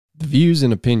views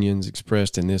and opinions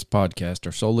expressed in this podcast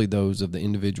are solely those of the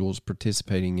individuals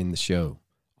participating in the show.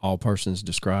 All persons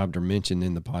described or mentioned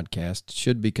in the podcast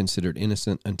should be considered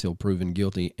innocent until proven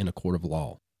guilty in a court of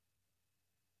law.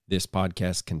 This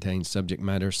podcast contains subject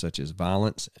matter such as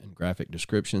violence and graphic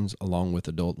descriptions along with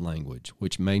adult language,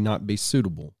 which may not be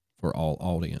suitable for all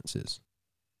audiences.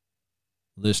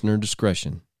 Listener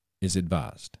discretion is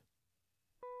advised.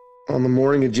 On the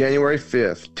morning of January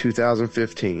 5th,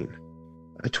 2015,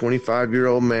 a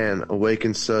 25-year-old man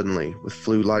awakens suddenly with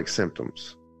flu-like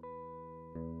symptoms.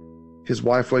 His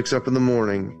wife wakes up in the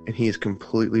morning and he is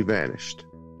completely vanished.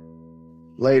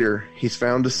 Later, he's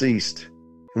found deceased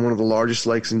in one of the largest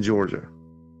lakes in Georgia.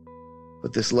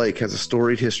 But this lake has a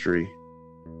storied history.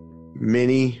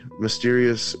 Many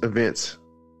mysterious events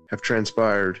have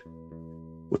transpired,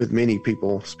 with many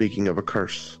people speaking of a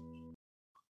curse.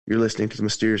 You're listening to the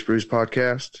Mysterious Brews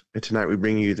podcast, and tonight we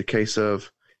bring you the case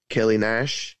of Kelly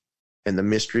Nash and the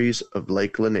mysteries of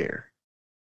Lake Lanier.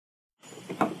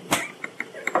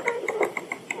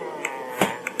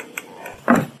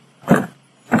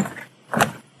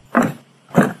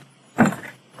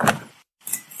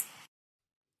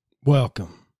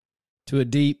 Welcome to a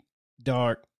deep,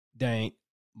 dark, dank,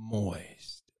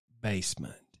 moist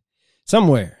basement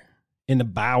somewhere in the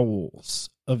bowels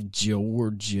of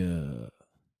Georgia.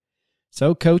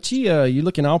 So, Coachy, you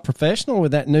looking all professional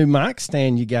with that new mic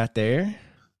stand you got there.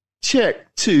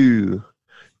 Check two.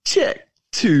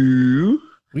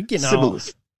 We getting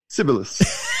Sibyllus.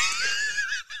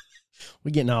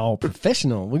 We getting all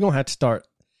professional. We're gonna have to start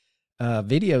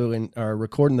video or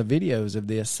recording the videos of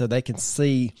this so they can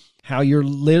see how you're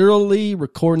literally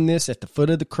recording this at the foot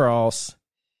of the cross.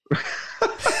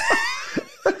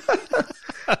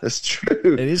 That's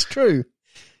true. It is true.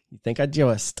 You think I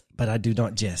jest, but I do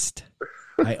not jest.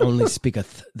 I only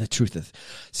speaketh the trutheth.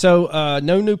 So,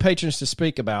 no new patrons to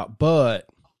speak about, but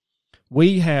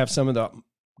we have some of the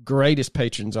greatest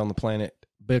patrons on the planet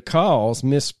because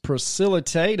Miss Priscilla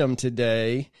Tatum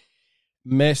today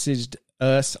messaged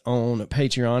us on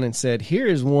Patreon and said, here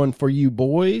is one for you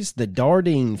boys, the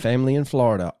Dardine family in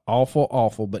Florida.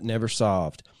 Awful, but never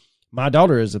solved. My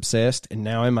daughter is obsessed, and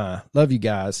now am I. Love you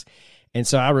guys. And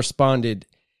so I responded,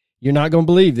 you're not going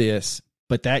to believe this,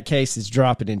 but that case is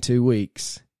dropping in 2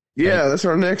 weeks. Yeah, that's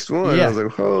our next one. Yeah. I was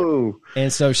like, whoa.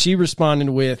 And so she responded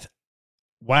with,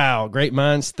 wow, great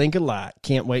minds think alike.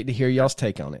 Can't wait to hear y'all's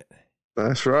take on it.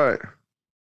 That's right.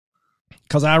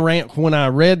 Because when I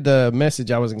read the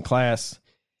message, I was in class,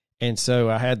 and so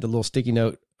I had the little sticky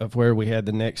note of where we had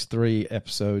the next 3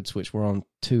 episodes, which we're on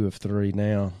 2 of 3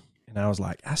 now. And I was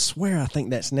like, I swear I think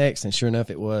that's next. And sure enough,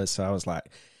 it was. So I was like,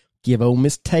 give old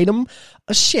Miss Tatum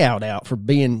a shout out for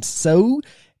being so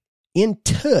in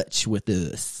touch with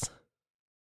us.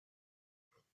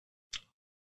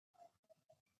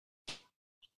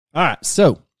 All right,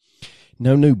 so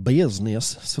no new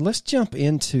business. So let's jump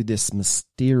into this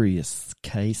mysterious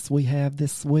case we have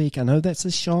this week. I know that's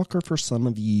a shocker for some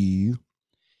of you,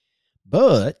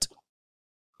 but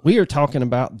we are talking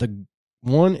about the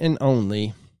one and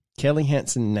only Kelly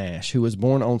Hansen Nash, who was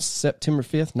born on September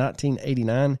 5th,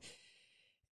 1989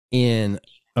 in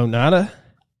Oneida,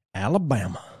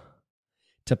 Alabama,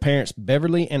 to parents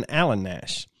Beverly and Alan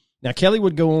Nash. Now, Kelly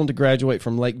would go on to graduate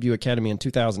from Lakeview Academy in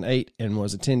 2008 and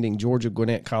was attending Georgia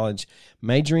Gwinnett College,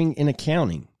 majoring in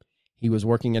accounting. He was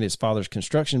working at his father's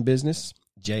construction business,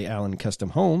 J. Allen Custom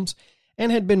Homes,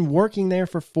 and had been working there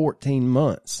for 14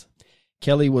 months.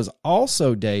 Kelly was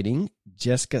also dating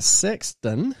Jessica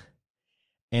Sexton,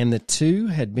 and the two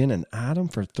had been an item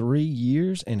for 3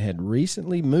 years and had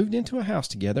recently moved into a house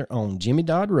together on Jimmy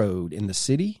Dodd Road in the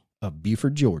city of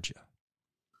Beaufort, Georgia.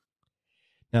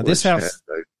 Now, this house has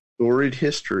a storied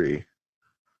history.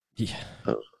 Yeah.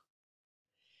 Oh.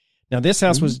 Now, this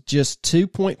house was just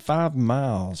 2.5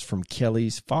 miles from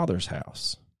Kelly's father's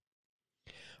house.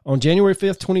 On January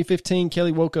 5th, 2015,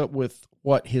 Kelly woke up with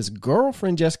what his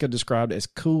girlfriend Jessica described as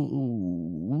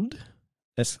cold.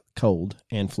 That's cold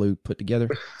and flu put together.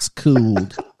 It's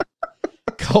cold.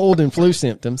 Cold and flu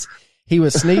symptoms. He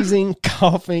was sneezing,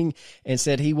 coughing, and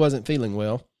said he wasn't feeling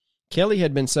well. Kelly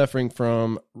had been suffering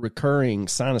from recurring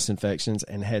sinus infections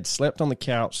and had slept on the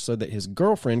couch so that his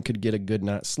girlfriend could get a good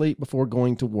night's sleep before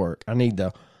going to work. I need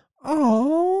the,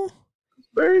 oh.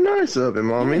 Very nice of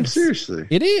him. I mean, Yes. seriously.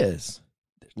 It is.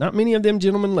 There's not many of them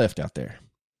gentlemen left out there.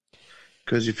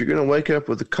 Because if you're going to wake up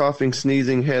with a coughing,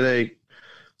 sneezing, headache,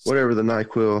 whatever the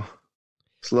NyQuil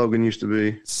slogan used to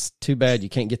be. It's too bad you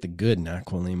can't get the good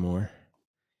NyQuil anymore.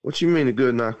 What you mean a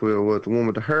good NyQuil? What, the one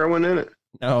with the heroin in it?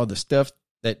 No, the stuff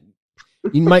that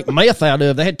you make meth out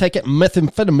of. They had to take that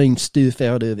methamphetamine stuff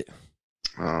out of it.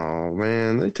 Oh,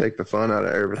 man, they take the fun out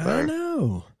of everything. I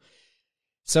know.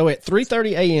 So at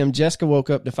 3:30 a.m., Jessica woke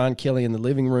up to find Kelly in the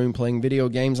living room playing video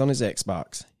games on his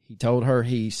Xbox. He told her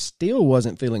he still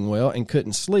wasn't feeling well and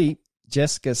couldn't sleep.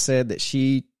 Jessica said that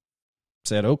she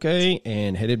said okay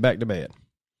and headed back to bed.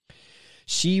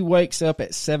 She wakes up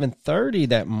at 7:30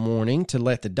 that morning to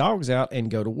let the dogs out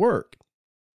and go to work.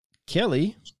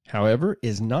 Kelly, however,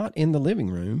 is not in the living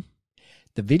room.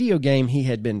 The video game he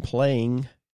had been playing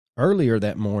earlier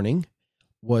that morning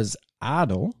was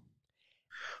idle.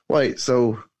 Wait,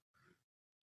 so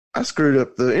I screwed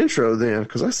up the intro then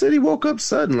because I said he woke up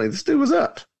suddenly. This dude was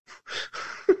up.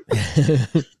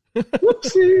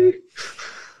 Whoopsie.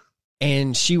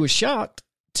 And she was shocked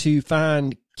to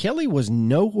find Kelly was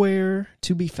nowhere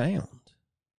to be found.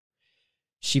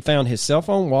 She found his cell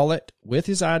phone wallet with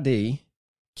his ID,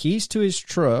 keys to his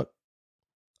truck,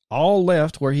 all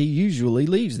left where he usually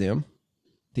leaves them.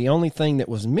 The only thing that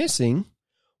was missing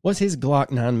was his Glock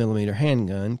 9mm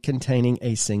handgun containing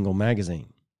a single magazine.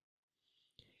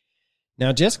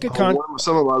 Now, Jessica...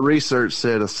 some of my research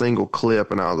said a single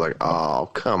clip, and I was like, oh,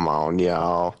 come on,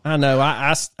 y'all. I know.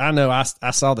 I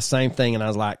saw the same thing, and I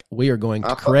was like, we are going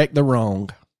to correct the wrong.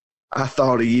 I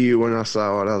thought of you when I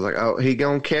saw it. I was like, oh, he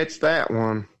going to catch that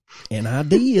one. And I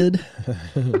did.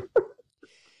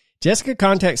 Jessica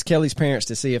contacts Kelly's parents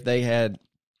to see if they had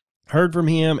heard from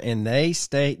him, and they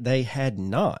state they had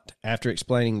not. After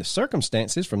explaining the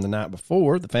circumstances from the night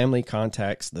before, the family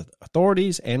contacts the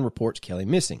authorities and reports Kelly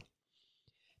missing.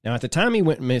 Now, at the time he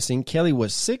went missing, Kelly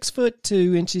was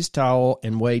 6'2" tall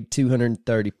and weighed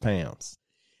 230 pounds.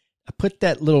 I put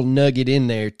that little nugget in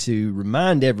there to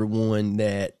remind everyone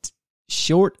that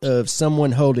short of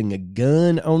someone holding a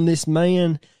gun on this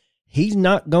man, he's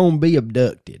not going to be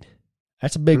abducted.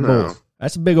 That's a big boy.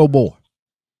 That's a big old boy.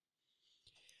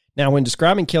 Now, when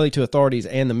describing Kelly to authorities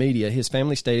and the media, his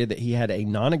family stated that he had a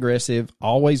non-aggressive,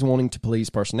 always wanting to please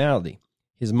personality.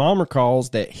 His mom recalls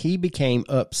that he became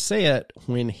upset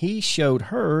when he showed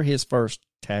her his first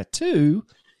tattoo,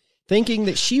 thinking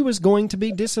that she was going to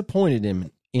be disappointed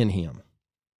in him.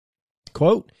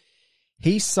 Quote,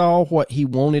 he saw what he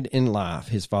wanted in life,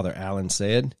 his father Alan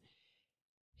said.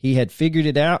 He had figured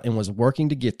it out and was working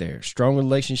to get there. Strong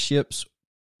relationships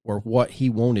were what he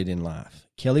wanted in life.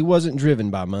 Kelly wasn't driven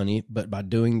by money, but by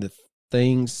doing the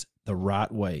things the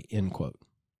right way, end quote.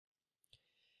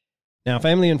 Now,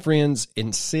 family and friends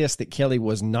insist that Kelly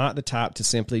was not the type to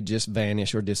simply just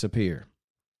vanish or disappear.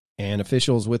 And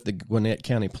officials with the Gwinnett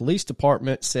County Police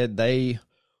Department said they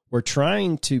were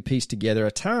trying to piece together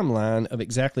a timeline of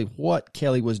exactly what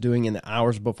Kelly was doing in the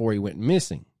hours before he went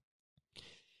missing.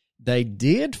 They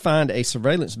did find a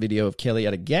surveillance video of Kelly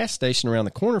at a gas station around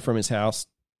the corner from his house,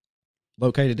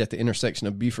 located at the intersection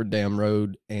of Buford Dam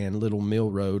Road and Little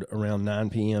Mill Road around 9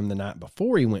 p.m. the night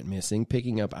before he went missing,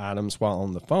 picking up items while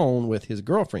on the phone with his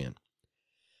girlfriend.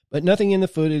 But nothing in the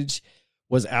footage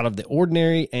was out of the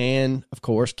ordinary, and, of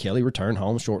course, Kelly returned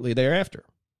home shortly thereafter.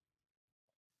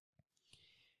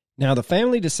 Now, the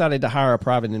family decided to hire a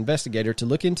private investigator to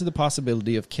look into the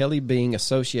possibility of Kelly being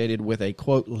associated with a,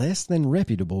 quote, less than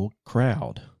reputable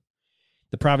crowd.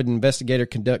 The private investigator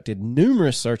conducted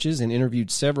numerous searches and interviewed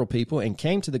several people and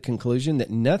came to the conclusion that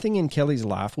nothing in Kelly's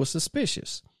life was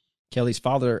suspicious. Kelly's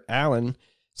father, Alan,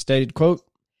 stated, quote,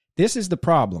 this is the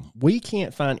problem. We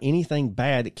can't find anything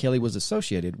bad that Kelly was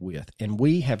associated with, and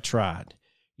we have tried.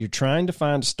 You're trying to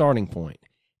find a starting point.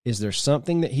 Is there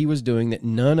something that he was doing that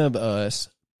none of us,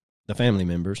 the family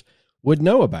members, would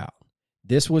know about?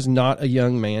 This was not a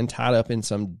young man tied up in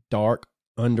some dark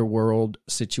underworld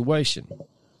situation.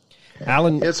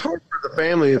 Alan, it's hard for the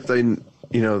family if they,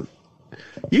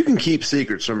 you can keep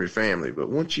secrets from your family, but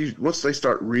once they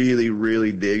start really,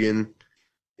 really digging,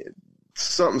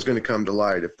 something's going to come to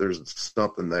light if there's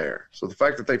something there. So the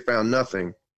fact that they found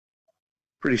nothing,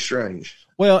 pretty strange.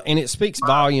 Well, and it speaks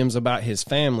volumes about his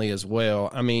family as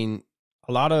well. I mean,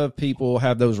 a lot of people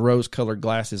have those rose-colored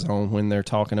glasses on when they're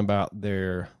talking about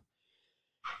their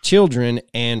children,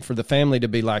 and for the family to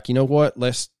be like, you know what,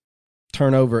 let's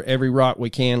turn over every rock we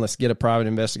can. Let's get a private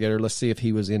investigator. Let's see if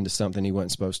he was into something he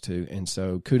wasn't supposed to. And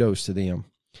so kudos to them.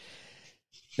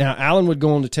 Now, Alan would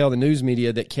go on to tell the news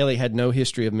media that Kelly had no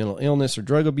history of mental illness or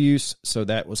drug abuse, so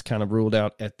that was kind of ruled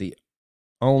out at the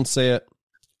onset.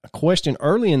 A question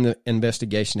early in the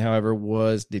investigation, however,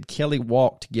 was, did Kelly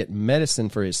walk to get medicine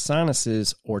for his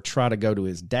sinuses or try to go to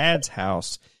his dad's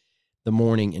house the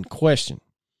morning in question?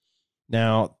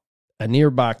 Now, a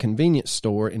nearby convenience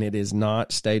store, and it is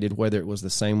not stated whether it was the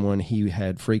same one he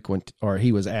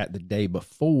was at the day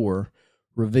before,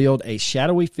 revealed a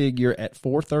shadowy figure at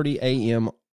 4:30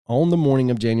 a.m. on the morning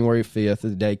of January 5th,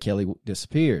 the day Kelly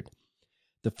disappeared.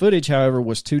 The footage, however,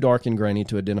 was too dark and grainy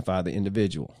to identify the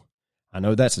individual. I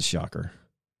know that's a shocker.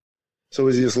 So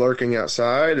is he just lurking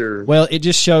outside, or? Well, it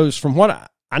just shows from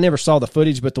what I never saw the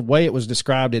footage, but the way it was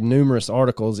described in numerous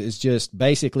articles is just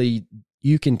basically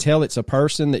you can tell it's a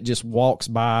person that just walks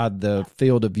by the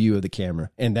field of view of the camera,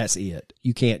 and that's it.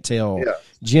 You can't tell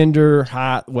gender,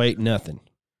 height, weight, nothing.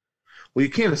 Well,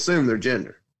 you can't assume their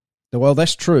gender. Well,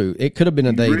 that's true. It could have been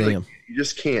a they, them. You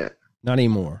just can't. Not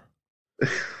anymore.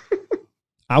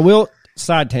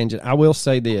 Side tangent, I will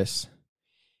say this.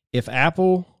 If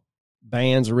Apple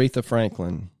bans Aretha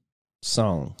Franklin's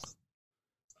song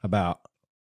about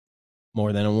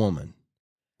more than a woman.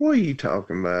 What are you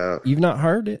talking about? You've not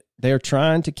heard it? They're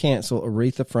trying to cancel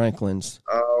Aretha Franklin's.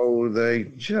 Oh,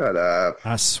 they shut up.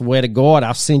 I swear to God,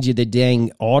 I'll send you the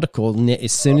dang article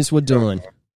as soon as we're done.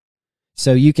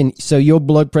 So your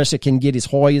blood pressure can get as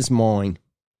high as mine.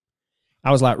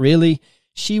 I was like, really?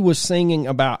 She was singing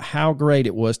about how great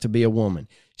it was to be a woman.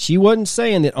 She wasn't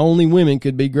saying that only women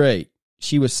could be great.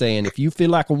 She was saying, if you feel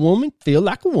like a woman, feel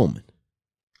like a woman.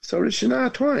 So did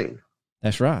Shania Twain.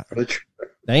 That's right.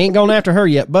 They ain't gone after her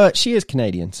yet, but she is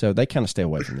Canadian, so they kind of stay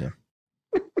away from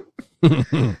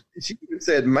them. She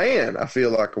said, man, I feel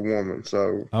like a woman.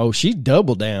 So. Oh, she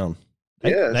doubled down.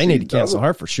 They need to cancel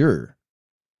her for sure.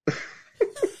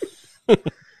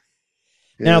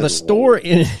 Now, the store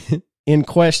in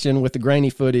question with the grainy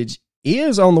footage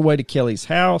is on the way to Kelly's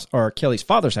house, or Kelly's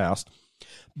father's house.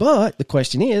 But the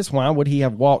question is, why would he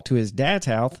have walked to his dad's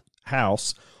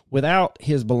house without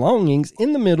his belongings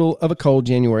in the middle of a cold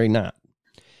January night?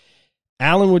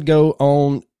 Allen would go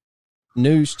on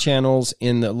news channels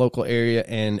in the local area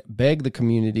and beg the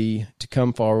community to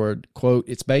come forward. Quote,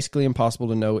 it's basically impossible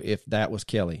to know if that was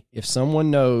Kelly. If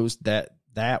someone knows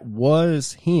that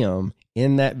was him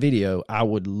in that video, I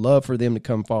would love for them to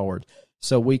come forward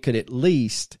so we could at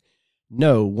least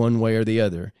know one way or the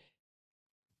other.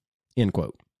 End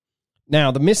quote.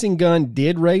 Now, the missing gun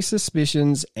did raise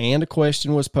suspicions, and a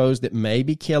question was posed that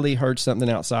maybe Kelly heard something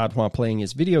outside while playing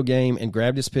his video game and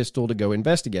grabbed his pistol to go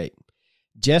investigate.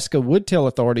 Jessica would tell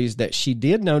authorities that she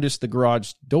did notice the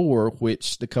garage door,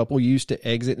 which the couple used to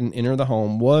exit and enter the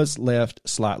home, was left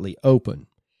slightly open.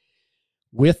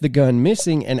 With the gun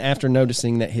missing, and after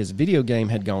noticing that his video game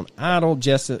had gone idle,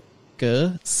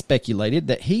 Jessica speculated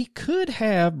that he could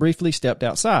have briefly stepped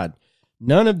outside.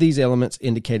 None of these elements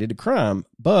indicated a crime,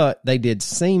 but they did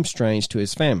seem strange to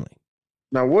his family.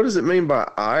 Now, what does it mean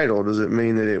by idle? Does it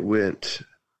mean that it went...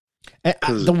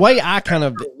 The way I kind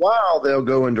of... For a while, they'll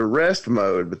go into rest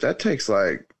mode, but that takes,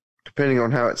 depending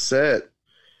on how it's set,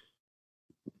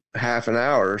 half an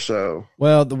hour or so.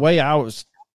 Well, the way I was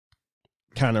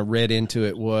kind of read into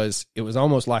it was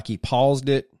almost like he paused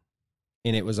it,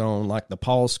 and it was on, the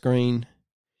pause screen.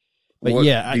 But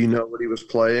do you know what he was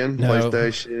playing? No.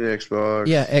 PlayStation, Xbox?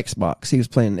 Yeah, Xbox. He was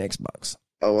playing the Xbox.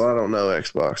 Oh, well, I don't know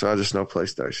Xbox. I just know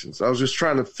PlayStation. So I was just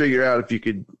trying to figure out if you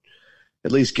could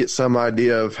at least get some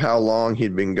idea of how long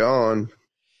he'd been gone.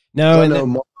 No, I know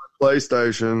my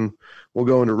PlayStation will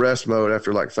go into rest mode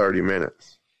after 30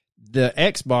 minutes. The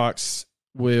Xbox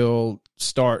will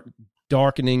start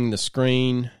darkening the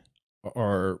screen,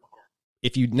 or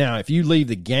if you leave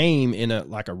the game in a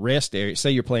rest area,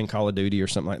 say you're playing Call of Duty or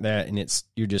something like that, and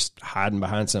you're just hiding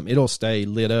behind something, it'll stay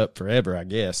lit up forever, I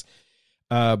guess.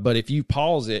 But if you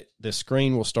pause it, the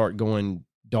screen will start going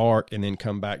dark and then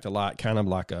come back to light, kind of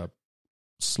like a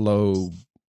slow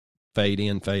fade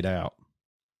in, fade out.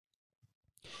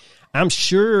 I'm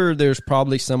sure there's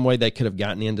probably some way they could have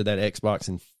gotten into that Xbox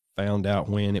and found out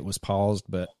when it was paused,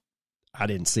 but I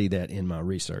didn't see that in my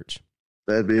research.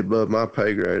 That'd be above my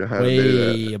pay grade. How to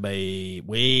do that.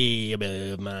 Way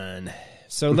above mine.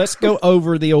 So let's go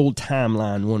over the old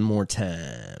timeline one more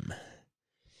time.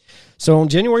 So on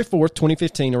January 4th,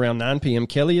 2015, around 9 p.m.,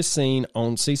 Kelly is seen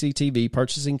on CCTV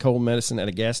purchasing cold medicine at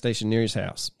a gas station near his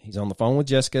house. He's on the phone with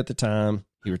Jessica at the time.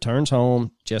 He returns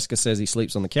home. Jessica says he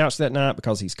sleeps on the couch that night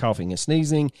because he's coughing and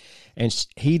sneezing, and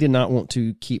he did not want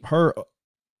to keep her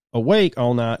awake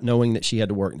all night knowing that she had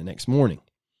to work the next morning.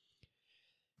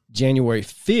 January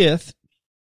 5th,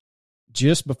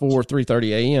 just before 3:30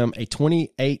 a.m., a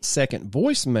 28-second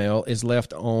voicemail is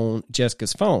left on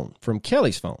Jessica's phone from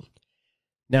Kelly's phone.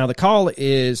 Now, the call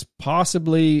is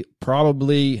probably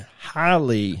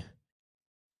highly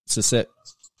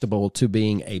susceptible to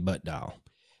being a butt dial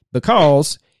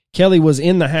because Kelly was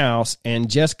in the house and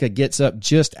Jessica gets up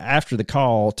just after the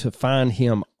call to find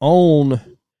him on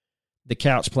the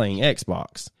couch playing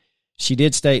Xbox. She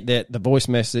did state that the voice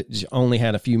message only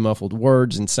had a few muffled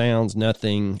words and sounds,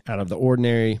 nothing out of the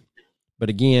ordinary. But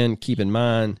again, keep in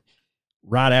mind,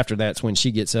 right after that's when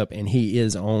she gets up and he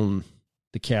is on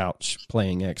the couch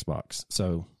playing Xbox.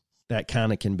 So that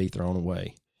kind of can be thrown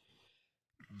away.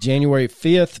 January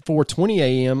 5th, 4:20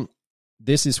 a.m.,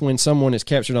 this is when someone is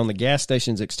captured on the gas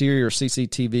station's exterior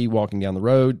CCTV walking down the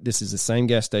road. This is the same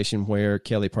gas station where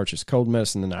Kelly purchased cold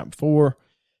medicine the night before.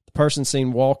 The person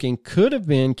seen walking could have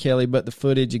been Kelly, but the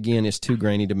footage, again, is too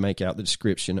grainy to make out the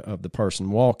description of the person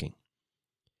walking.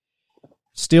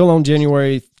 Still on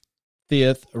January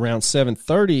 5th, around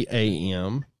 7:30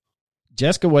 a.m.,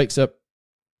 Jessica wakes up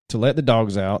to let the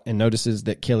dogs out and notices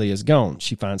that Kelly is gone.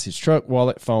 She finds his truck,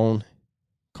 wallet, phone,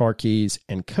 car keys,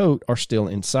 and coat are still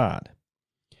inside.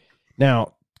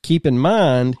 Now, keep in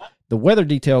mind, the weather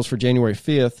details for January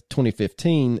 5th,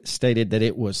 2015 stated that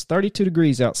it was 32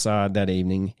 degrees outside that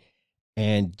evening,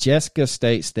 and Jessica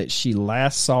states that she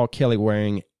last saw Kelly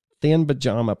wearing thin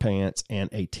pajama pants and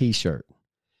a T-shirt.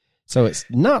 So it's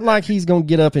not like he's going to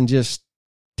get up and just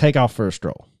take off for a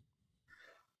stroll.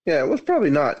 Yeah, it was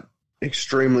probably not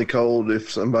extremely cold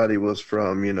if somebody was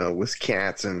from,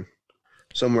 Wisconsin,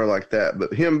 somewhere like that.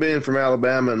 But him being from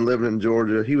Alabama and living in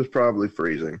Georgia, he was probably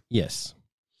freezing. Yes.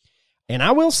 And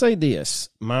I will say this.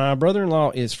 My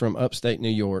brother-in-law is from upstate New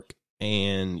York,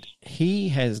 and he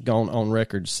has gone on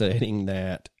record saying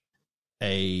that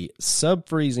a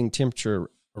sub-freezing temperature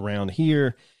around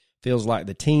here feels like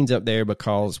the teens up there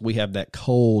because we have that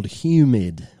cold,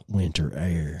 humid winter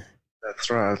air. That's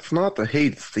right. It's not the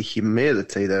heat, it's the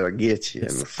humidity that'll get you.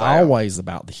 It's always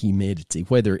about the humidity,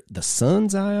 whether the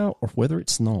sun's out or whether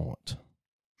it's not.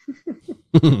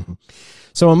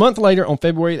 So a month later, on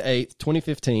February 8th,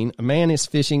 2015, a man is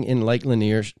fishing in Lake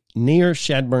Lanier near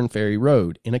Shadburn Ferry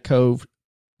Road in a cove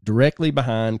directly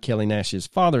behind Kelly Nash's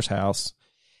father's house,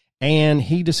 and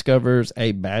he discovers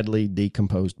a badly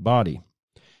decomposed body.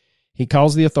 He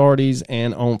calls the authorities,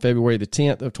 and on February the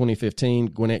 10th of 2015,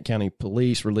 Gwinnett County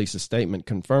Police released a statement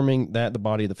confirming that the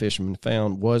body the fisherman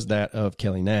found was that of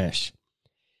Kelly Nash.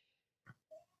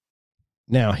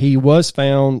 Now, he was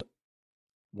found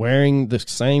wearing the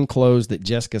same clothes that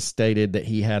Jessica stated that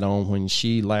he had on when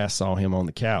she last saw him on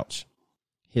the couch.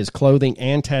 His clothing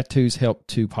and tattoos helped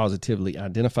to positively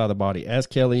identify the body as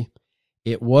Kelly.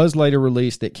 It was later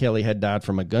released that Kelly had died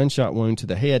from a gunshot wound to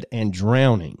the head and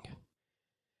drowning.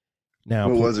 Now,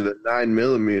 what was it, a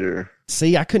 9mm?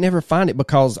 See, I could never find it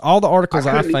because all the articles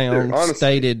I found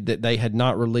stated that they had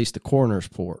not released the coroner's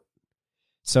report.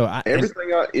 So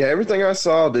everything I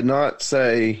saw did not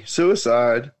say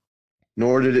suicide,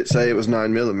 nor did it say it was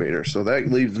 9mm. So that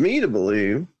leaves me to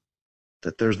believe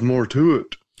that there's more to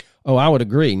it. Oh, I would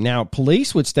agree. Now,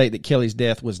 police would state that Kelly's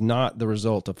death was not the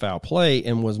result of foul play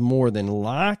and was more than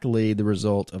likely the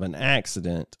result of an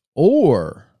accident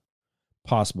or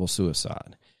possible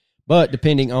suicide. But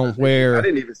depending on where... I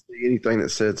didn't even see anything that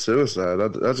said suicide. I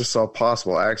just saw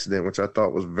possible accident, which I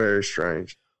thought was very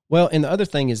strange. Well, and the other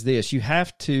thing is this. You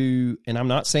have to, and I'm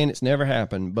not saying it's never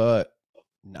happened, but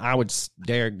I would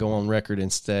dare go on record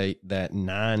and state that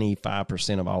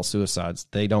 95% of all suicides,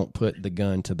 they don't put the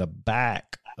gun to the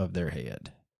back of their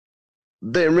head.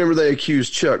 They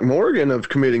accused Chuck Morgan of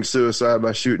committing suicide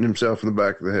by shooting himself in the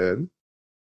back of the head.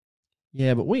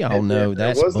 Yeah, but we all know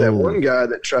that's there was that one guy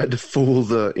that tried to fool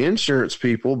the insurance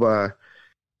people by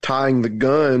tying the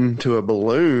gun to a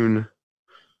balloon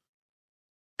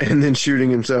and then shooting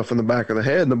himself in the back of the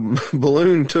head. The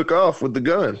balloon took off with the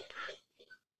gun.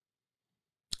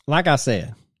 Like I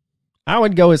said, I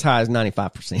would go as high as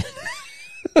 95%.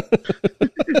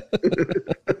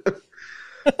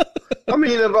 I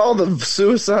mean, of all the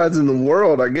suicides in the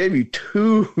world, I gave you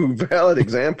two valid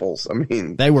examples. I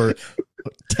mean, they were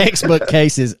textbook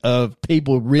cases of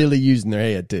people really using their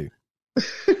head too.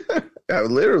 Yeah,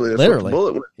 literally.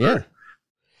 Bullet yeah.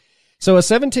 So a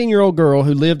 17-year-old girl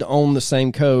who lived on the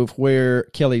same cove where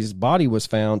Kelly's body was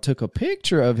found took a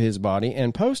picture of his body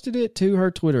and posted it to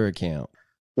her Twitter account.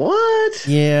 What?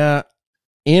 Yeah.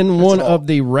 In one of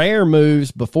the rare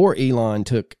moves before Elon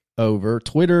took over,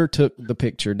 Twitter took the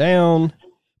picture down,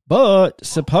 but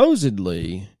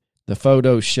supposedly the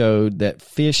photo showed that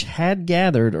fish had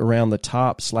gathered around the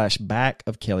top/back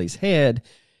of Kelly's head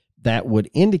that would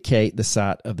indicate the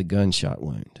site of the gunshot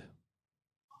wound.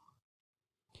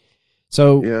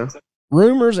 So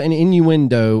rumors and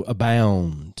innuendo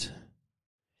abound,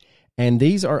 and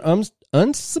these are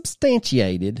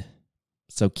unsubstantiated.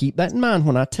 So keep that in mind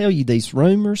when I tell you these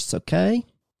rumors, okay?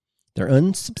 They're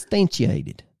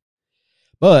unsubstantiated.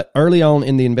 But early on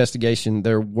in the investigation,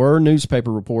 there were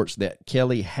newspaper reports that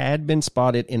Kelly had been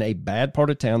spotted in a bad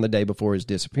part of town the day before his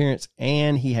disappearance,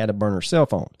 and he had a burner cell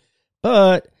phone.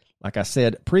 But, like I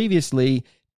said previously,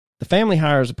 the family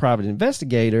hires a private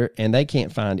investigator, and they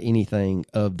can't find anything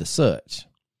of the such.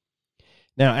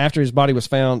 Now, after his body was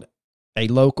found, a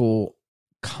local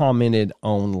commented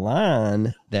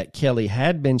online that Kelly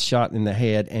had been shot in the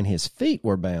head and his feet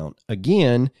were bound.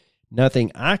 Again,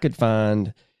 nothing I could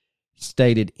find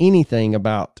stated anything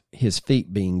about his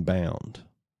feet being bound.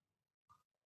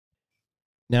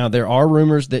 Now, there are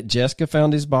rumors that Jessica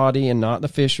found his body and not the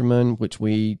fisherman, which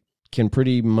we can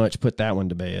pretty much put that one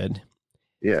to bed.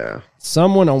 Yeah.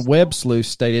 Someone on Web Sleuth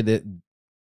stated that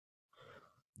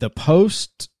the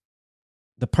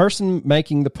person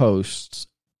making the post's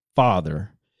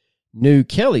father knew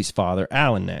Kelly's father,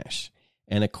 Alan Nash.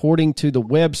 And according to the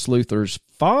Web Sleuther's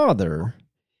father,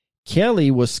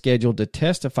 Kelly was scheduled to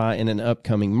testify in an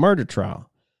upcoming murder trial.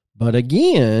 But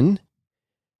again,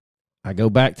 I go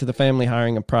back to the family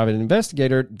hiring a private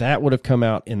investigator. That would have come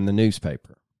out in the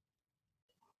newspaper.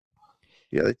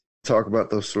 Yeah, they talk about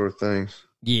those sort of things.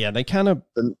 Yeah, that's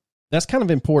kind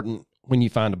of important when you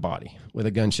find a body with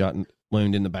a gunshot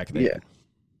wound in the back of the head.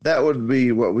 That would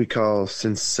be what we call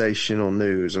sensational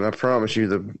news. And I promise you,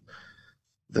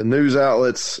 the news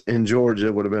outlets in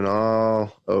Georgia would have been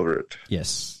all over it.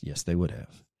 Yes, they would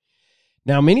have.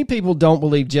 Now, many people don't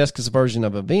believe Jessica's version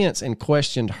of events and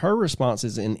questioned her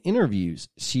responses in interviews.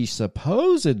 She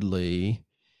supposedly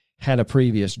had a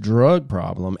previous drug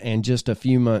problem, and just a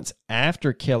few months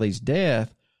after Kelly's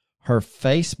death, her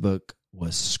Facebook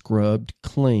was scrubbed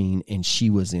clean and she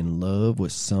was in love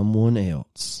with someone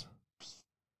else.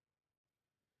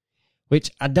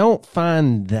 Which I don't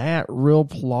find that real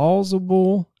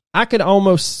plausible. I could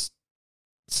almost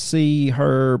see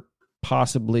her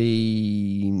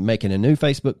possibly making a new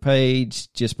Facebook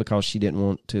page just because she didn't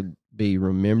want to be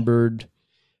remembered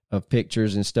of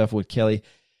pictures and stuff with Kelly.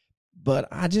 But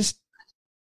I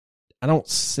don't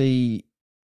see.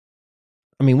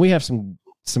 I mean, we have some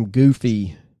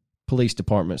goofy police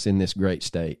departments in this great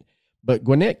state, but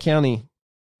Gwinnett County,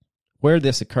 where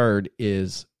this occurred,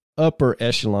 is upper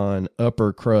echelon,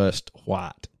 upper crust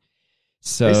white.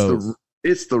 So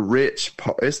it's the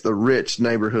rich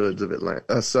neighborhoods of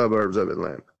Atlanta, suburbs of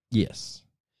Atlanta. Yes,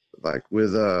 like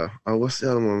with what's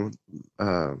the other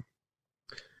one?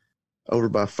 Over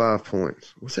by 5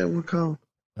 Points. What's that one called?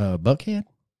 Buckhead.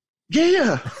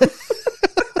 Yeah.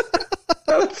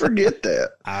 How did I forget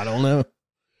that? I don't know.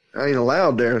 I ain't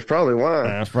allowed there. That's probably why.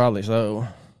 That's probably so.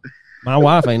 My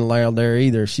wife ain't allowed there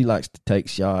either. She likes to take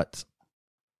shots.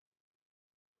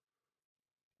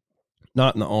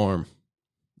 Not in the arm.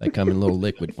 They come in little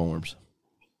liquid forms.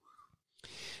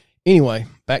 Anyway,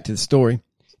 back to the story.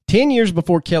 10 years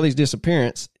before Kelly's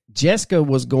disappearance, Jessica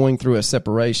was going through a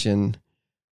separation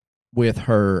with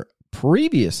her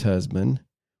previous husband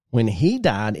when he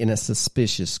died in a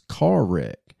suspicious car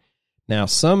wreck. Now,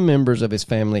 some members of his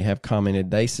family have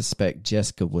commented they suspect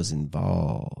Jessica was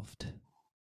involved.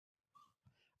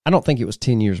 I don't think it was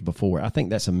 10 years before. I think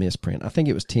that's a misprint. I think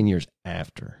it was 10 years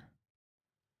after.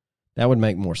 That would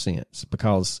make more sense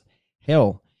because,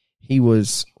 hell, he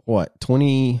was,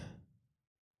 20?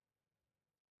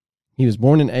 He was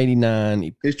born in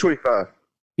 89. He's 25.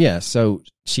 Yeah, so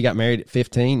she got married at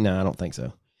 15? No, I don't think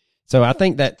so. So I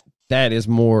think that is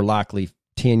more likely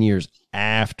 10 years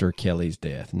after Kelly's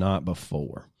death, not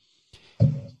before.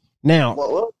 Now,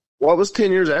 what was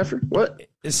 10 years after?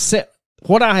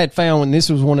 What I had found, and this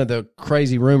was one of the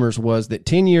crazy rumors, was that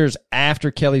 10 years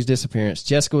after Kelly's disappearance,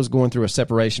 Jessica was going through a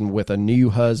separation with a new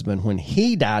husband when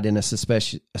he died in a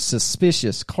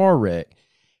suspicious car wreck.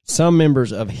 Some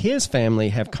members of his family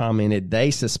have commented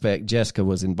they suspect Jessica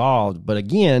was involved, but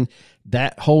again,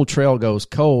 that whole trail goes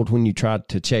cold when you try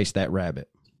to chase that rabbit.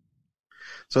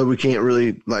 So we can't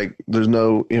really, there's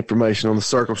no information on the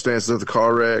circumstances of the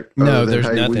car wreck? No, there's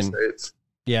nothing.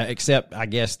 Yeah, except I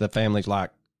guess the family's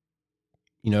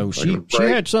she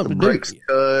had something to do. Brakes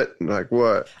cut,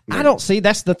 what? I don't see.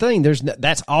 That's the thing.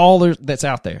 That's all that's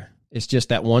out there. It's just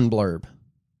that one blurb.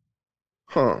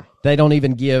 Huh. They don't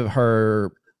even give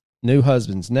her new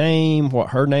husband's name, what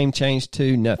her name changed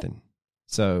to, nothing.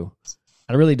 So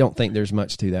I really don't think there's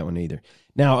much to that one either.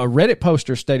 Now, a Reddit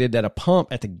poster stated that a pump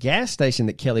at the gas station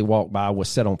that Kelly walked by was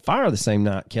set on fire the same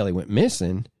night Kelly went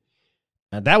missing.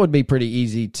 Now, that would be pretty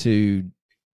easy to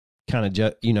kind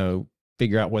of,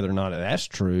 figure out whether or not that's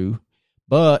true.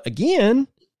 But again,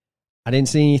 I didn't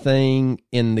see anything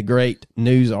in the great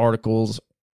news articles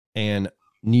and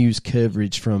news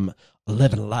coverage from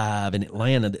 11 Alive in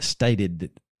Atlanta that stated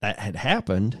that had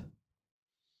happened.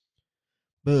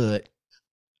 But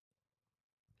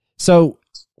so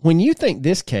when you think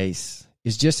this case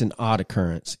is just an odd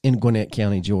occurrence in Gwinnett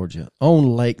County, Georgia, on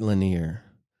Lake Lanier,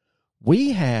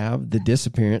 we have the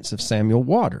disappearance of Samuel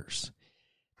Waters.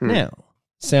 Now,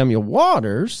 Samuel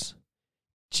Waters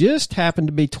just happened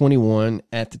to be 21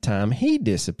 at the time he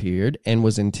disappeared and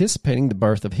was anticipating the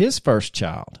birth of his first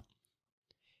child.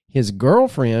 His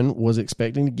girlfriend was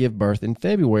expecting to give birth in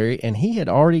February, and he had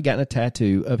already gotten a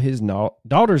tattoo of his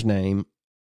daughter's name,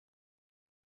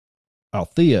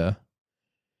 Althea,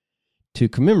 to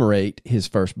commemorate his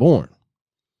firstborn.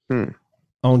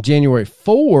 On January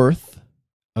 4th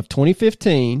of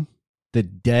 2015, the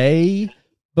day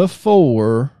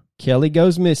before Kelly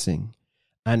goes missing,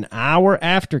 an hour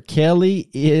after Kelly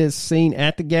is seen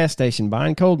at the gas station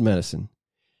buying cold medicine,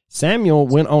 Samuel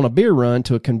went on a beer run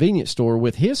to a convenience store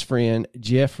with his friend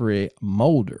Jeffrey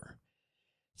Mulder.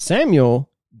 Samuel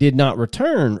did not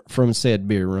return from said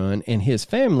beer run, and his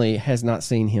family has not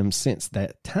seen him since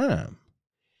that time.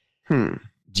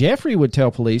 Jeffrey would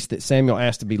tell police that Samuel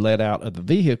asked to be let out of the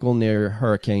vehicle near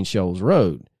Hurricane Shoals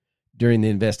Road. During the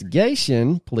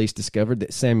investigation, police discovered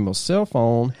that Samuel's cell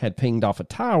phone had pinged off a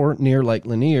tower near Lake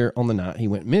Lanier on the night he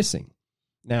went missing.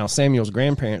 Now, Samuel's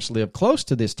grandparents lived close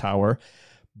to this tower,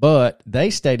 but they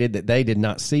stated that they did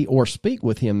not see or speak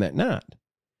with him that night.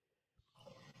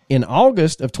 In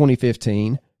August of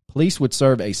 2015, police would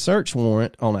serve a search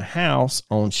warrant on a house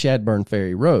on Shadburn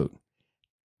Ferry Road.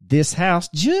 This house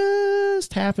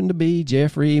just happened to be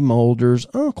Jeffrey Mulder's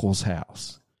uncle's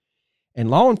house, and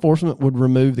law enforcement would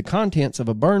remove the contents of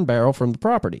a burn barrel from the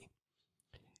property.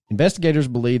 Investigators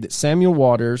believe that Samuel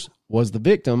Waters was the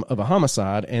victim of a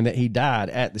homicide and that he died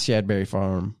at the Shadbury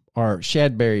Farm or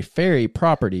Shadbury Ferry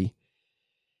property.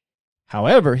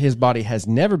 However, his body has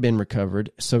never been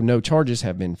recovered, so no charges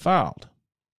have been filed.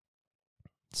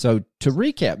 So to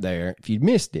recap there, if you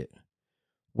missed it,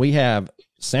 we have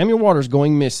Samuel Waters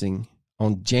going missing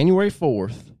on January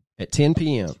 4th at 10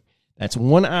 p.m. That's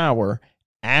 1 hour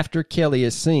after Kelly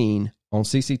is seen on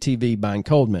CCTV buying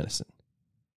cold medicine.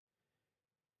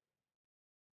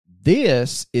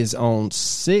 This is on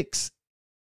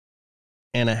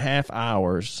 6.5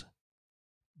 hours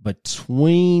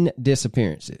between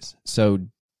disappearances. So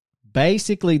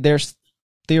basically they're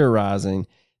theorizing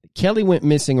that Kelly went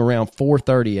missing around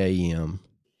 4:30 a.m.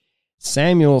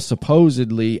 Samuel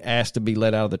supposedly asked to be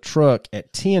let out of the truck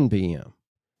at 10 p.m.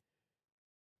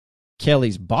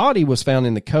 Kelly's body was found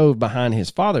in the cove behind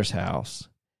his father's house,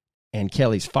 and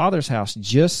Kelly's father's house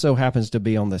just so happens to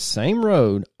be on the same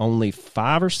road, only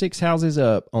 5 or 6 houses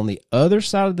up on the other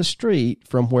side of the street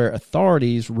from where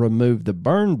authorities removed the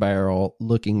burn barrel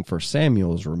looking for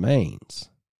Samuel's remains.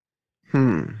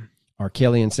 Are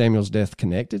Kelly and Samuel's death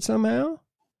connected somehow?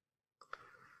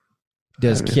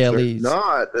 Does Kelly's...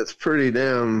 not, that's pretty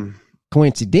damn...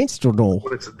 coincidental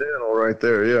right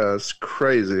there. Yeah, it's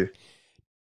crazy.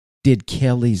 Did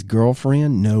Kelly's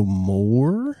girlfriend know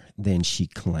more than she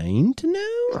claimed to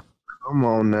know? Come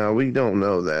on now. We don't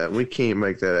know that. We can't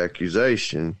make that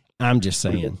accusation. I'm just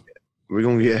saying. We're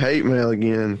going to get hate mail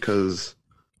again because...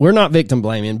 We're not victim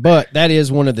blaming, but that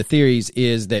is one of the theories,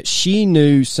 is that she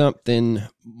knew something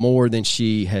more than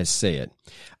she has said.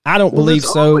 I don't believe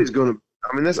so.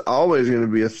 That's always going to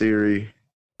be a theory.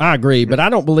 I agree, but I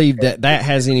don't believe that that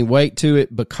has any weight to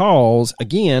it because,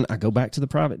 again, I go back to the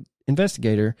private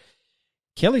investigator.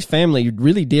 Kelly's family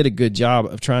really did a good job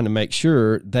of trying to make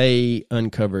sure they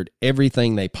uncovered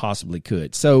everything they possibly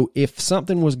could. So if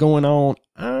something was going on,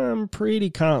 I'm pretty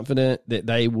confident that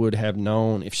they would have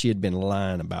known if she had been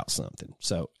lying about something.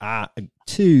 So I,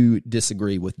 too,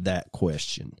 disagree with that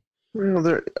question.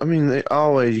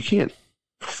 Well, you can't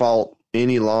fault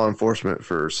any law enforcement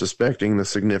for suspecting the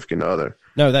significant other.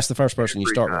 No, that's the first person you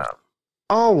start with.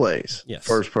 Always. Yes.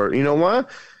 First person. You know why?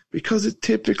 Because it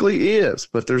typically is,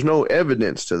 but there's no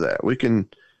evidence to that.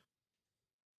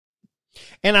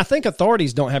 And I think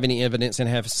authorities don't have any evidence and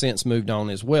have since moved on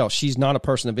as well. She's not a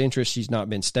person of interest. She's not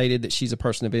been stated that she's a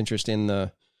person of interest in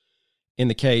the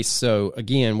case. So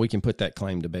again, we can put that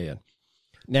claim to bed.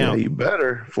 Now, you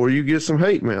better before you get some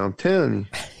hate mail. I'm telling you,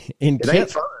 it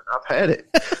ain't fun. I've had it.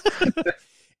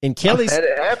 In Kelly's, I've had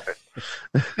it happen.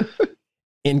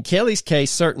 In Kelly's case,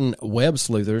 certain web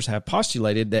sleuthers have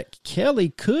postulated that Kelly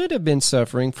could have been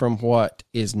suffering from what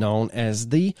is known as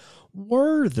the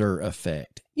Werther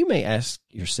effect. You may ask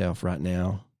yourself right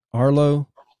now, Arlo,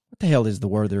 what the hell is the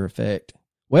Werther effect?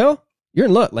 Well, you're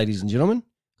in luck, ladies and gentlemen,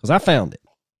 because I found it.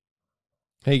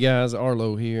 Hey guys,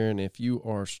 Arlo here, and if you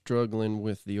are struggling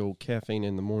with the old caffeine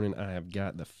in the morning, I have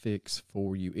got the fix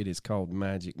for you. It is called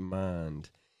Magic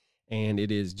Mind. And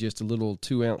it is just a little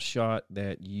 2-ounce shot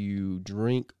that you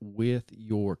drink with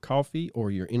your coffee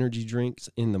or your energy drinks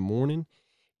in the morning.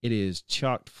 It is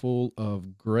chock full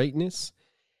of greatness,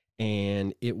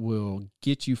 and it will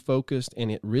get you focused, and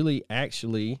it really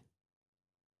actually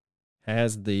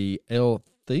has the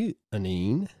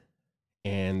L-theanine,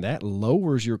 and that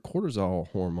lowers your cortisol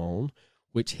hormone,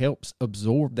 which helps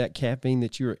absorb that caffeine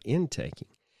that you're intaking.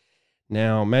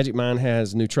 Now, Magic Mind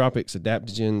has nootropics,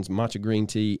 adaptogens, matcha green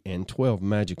tea, and 12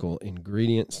 magical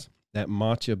ingredients. That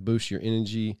matcha boosts your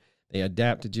energy. The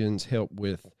adaptogens help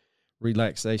with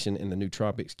relaxation, and the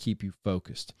nootropics keep you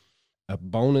focused. A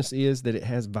bonus is that it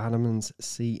has vitamins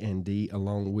C and D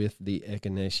along with the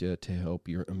echinacea to help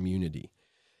your immunity.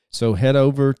 So head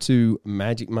over to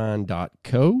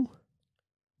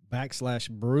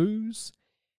magicmind.co/brews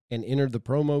and enter the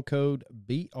promo code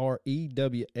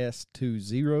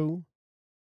BREWS20.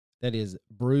 That is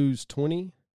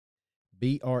brews20,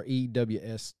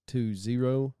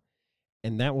 BREWS20.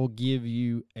 And that will give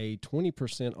you a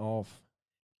 20% off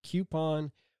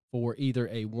coupon for either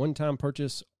a one-time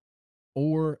purchase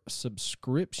or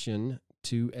subscription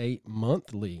to a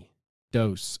monthly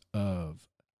dose of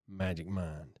Magic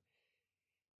Mind.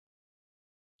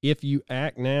 If you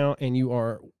act now and you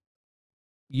are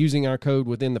using our code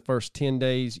within the first 10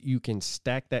 days, you can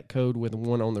stack that code with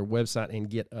one on their website and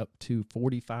get up to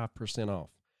 45% off.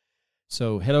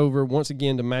 So head over once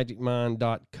again to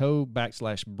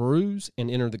magicmind.co/brews and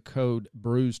enter the code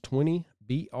brews20,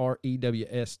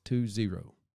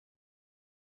 BREWS20.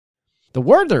 The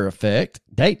Werther effect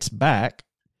dates back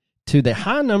to the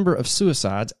high number of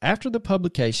suicides after the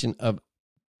publication of,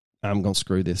 I'm going to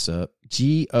screw this up,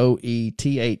 Goethe's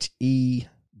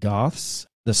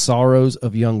The Sorrows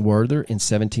of Young Werther in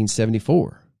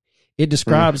 1774. It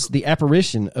describes the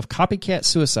apparition of copycat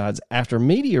suicides after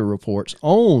media reports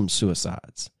on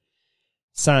suicides.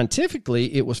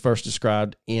 Scientifically, it was first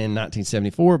described in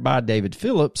 1974 by David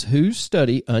Phillips, whose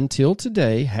study until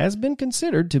today has been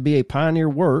considered to be a pioneer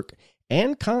work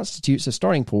and constitutes a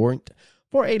starting point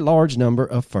for a large number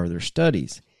of further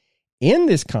studies. In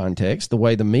this context, the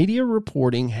way the media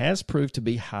reporting has proved to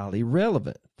be highly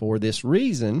relevant. For this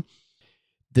reason,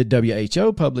 the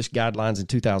WHO published guidelines in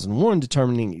 2001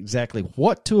 determining exactly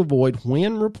what to avoid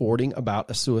when reporting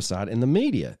about a suicide in the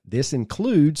media. This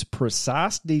includes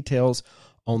precise details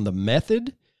on the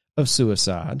method of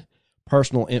suicide,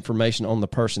 personal information on the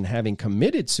person having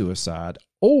committed suicide,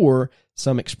 or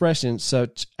some expressions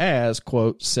such as,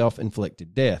 quote,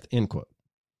 self-inflicted death, end quote.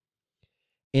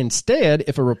 Instead,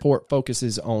 if a report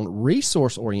focuses on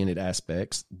resource-oriented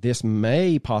aspects, this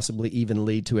may possibly even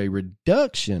lead to a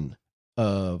reduction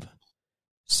of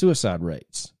suicide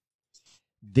rates.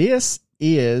 This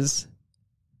is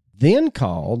then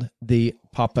called the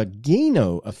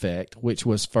Papageno effect, which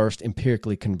was first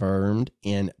empirically confirmed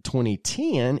in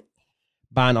 2010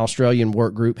 by an Australian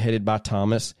work group headed by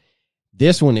Thomas.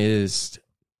 This one is,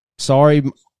 sorry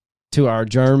to our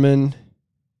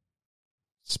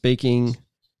German-speaking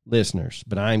listeners,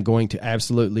 but I am going to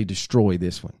absolutely destroy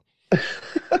this one.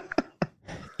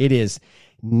 It is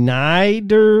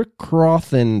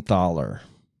Niederkrotenthaler. I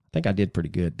think I did pretty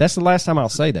good. That's the last time I'll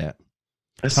say that.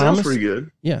 That sounds pretty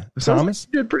good. Yeah. Thomas?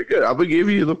 Like you did pretty good. I will give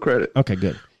you the credit. Okay,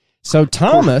 good. So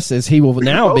Thomas, as he will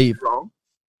now be, wrong.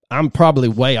 I'm probably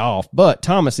way off, but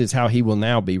Thomas is how he will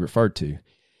now be referred to,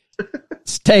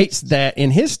 states that in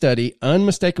his study,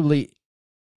 unmistakably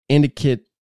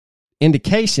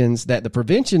indications that the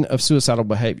prevention of suicidal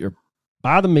behavior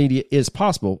by the media is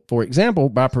possible. For example,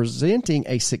 by presenting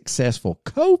a successful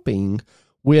coping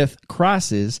with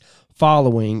crisis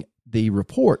following the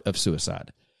report of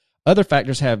suicide. Other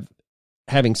factors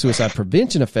having suicide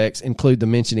prevention effects include the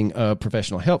mentioning of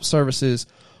professional help services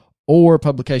or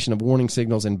publication of warning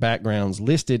signals and backgrounds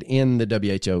listed in the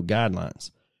WHO guidelines.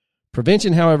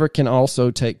 Prevention, however, can also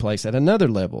take place at another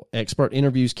level. Expert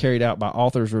interviews carried out by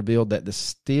authors revealed that the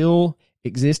still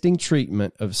existing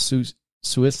treatment of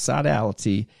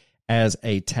suicidality as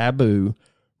a taboo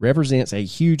represents a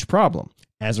huge problem.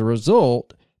 As a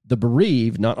result, the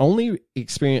bereaved not only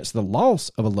experience the loss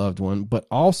of a loved one, but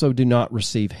also do not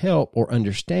receive help or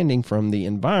understanding from the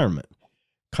environment.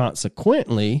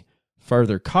 Consequently,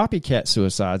 further copycat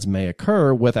suicides may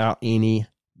occur without any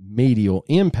medial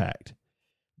impact.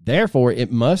 Therefore,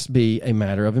 it must be a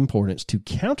matter of importance to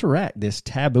counteract this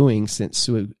tabooing, since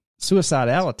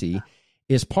suicidality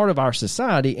is part of our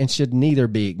society and should neither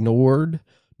be ignored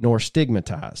nor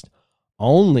stigmatized.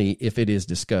 Only if it is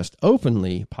discussed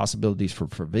openly, possibilities for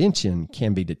prevention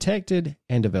can be detected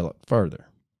and developed further.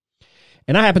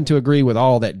 And I happen to agree with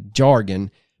all that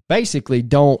jargon. Basically,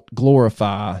 don't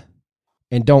glorify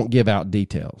and don't give out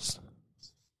details.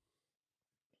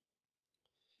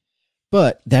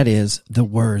 But that is the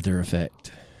Werther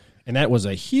effect. And that was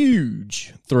a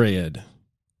huge thread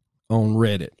on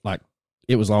Reddit. Like,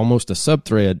 it was almost a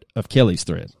sub-thread of Kelly's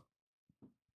thread.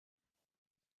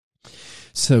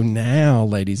 So now,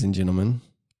 ladies and gentlemen,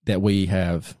 that we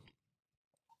have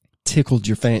tickled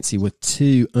your fancy with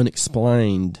two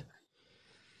unexplained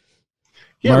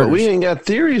Yeah, murders. but we ain't got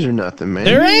theories or nothing, man.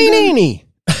 There ain't any.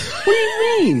 What do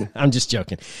you mean? I'm just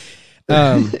joking.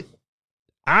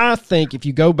 I think if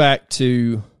you go back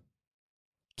to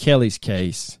Kelly's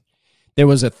case, there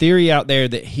was a theory out there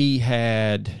that he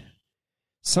had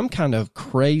some kind of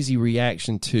crazy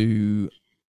reaction to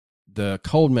the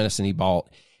cold medicine he bought,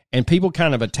 and people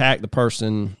kind of attacked the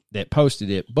person that posted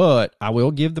it, but I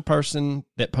will give the person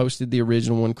that posted the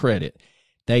original one credit.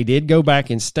 They did go back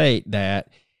and state that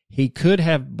he could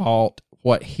have bought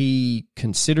what he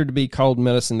considered to be cold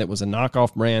medicine that was a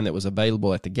knockoff brand that was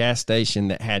available at the gas station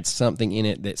that had something in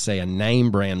it that, say, a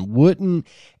name brand wouldn't,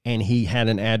 and he had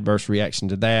an adverse reaction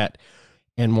to that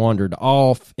and wandered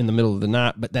off in the middle of the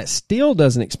night. But that still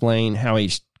doesn't explain how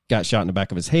he got shot in the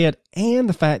back of his head, and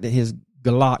the fact that his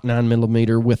Glock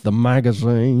 9mm with the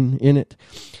magazine in it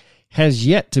has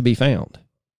yet to be found.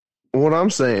 What I'm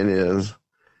saying is,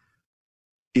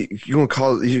 you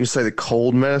can say the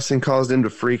cold medicine caused him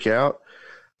to freak out.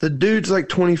 The dude's like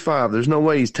 25. There's no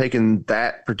way he's taking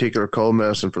that particular cold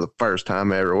medicine for the first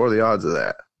time ever. What are the odds of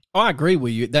that? Oh, I agree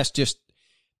with you. That's just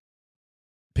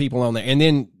people on there. And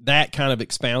then that kind of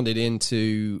expounded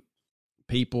into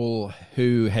people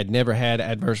who had never had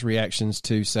adverse reactions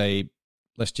to, say,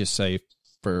 let's just say,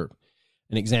 for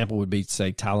an example would be,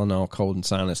 say, Tylenol, cold and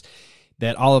sinus,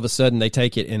 that all of a sudden they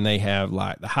take it and they have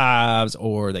like the hives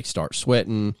or they start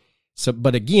sweating. So,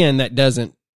 but again, that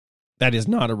is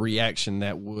not a reaction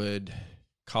that would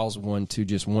cause one to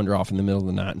just wander off in the middle of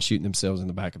the night and shoot themselves in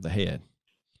the back of the head.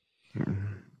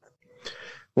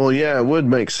 Well, yeah, it would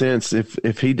make sense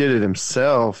if he did it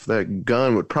himself. That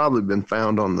gun would probably have been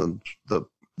found on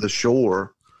the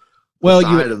shore. Well,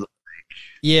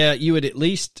 you would at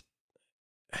least,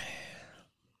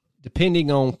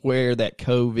 depending on where that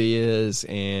cove is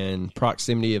and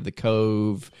proximity of the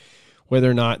cove, whether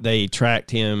or not they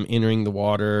tracked him entering the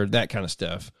water, that kind of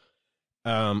stuff.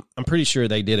 I'm pretty sure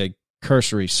they did a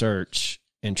cursory search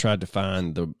and tried to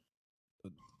find the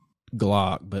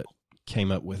Glock, but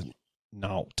came up with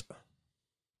naught.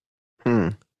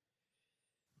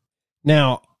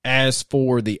 Now, as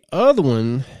for the other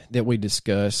one that we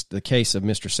discussed, the case of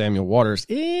Mr. Samuel Waters,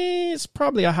 it's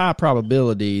probably a high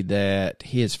probability that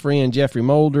his friend Jeffrey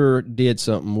Mulder did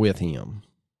something with him,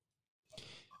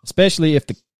 especially if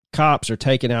the cops are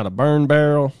taking out a burn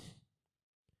barrel.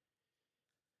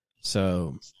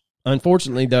 So,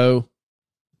 unfortunately, though,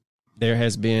 there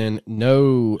has been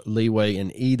no leeway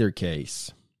in either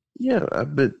case. Yeah,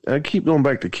 but I keep going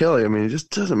back to Kelly. I mean, it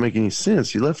just doesn't make any sense.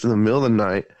 He left in the middle of the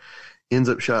night, ends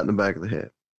up shot in the back of the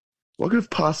head. What could have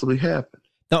possibly happened?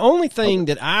 The only thing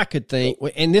that I could think,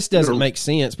 and this doesn't make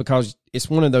sense because it's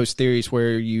one of those theories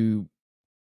where you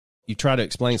try to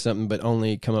explain something but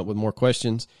only come up with more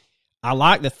questions. I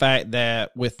like the fact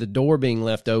that with the door being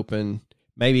left open,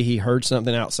 maybe he heard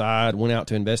something outside, went out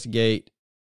to investigate,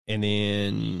 and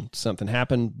then something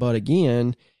happened. But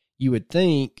again, you would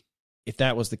think if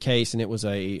that was the case and it was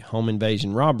a home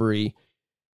invasion robbery,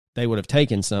 they would have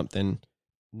taken something,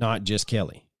 not just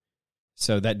Kelly.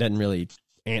 So that doesn't really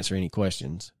answer any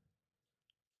questions.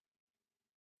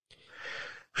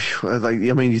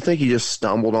 You think he just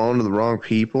stumbled onto the wrong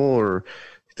people, or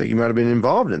you think he might have been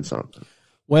involved in something?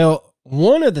 Well,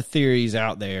 one of the theories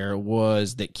out there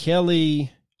was that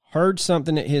Kelly heard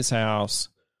something at his house,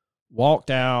 walked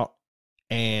out,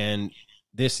 and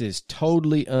this is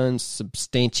totally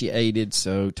unsubstantiated,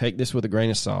 so take this with a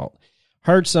grain of salt.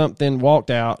 Heard something,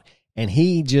 walked out, and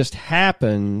he just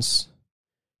happens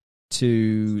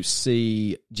to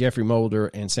see Jeffrey Mulder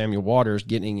and Samuel Waters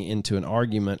getting into an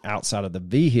argument outside of the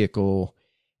vehicle,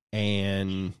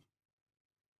 and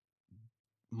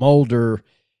Mulder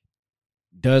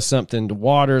does something to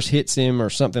Waters, hits him or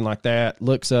something like that,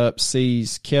 looks up,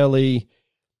 sees Kelly,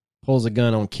 pulls a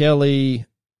gun on Kelly.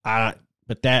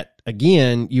 But that,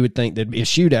 again, you would think there'd be a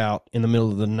shootout in the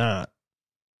middle of the night.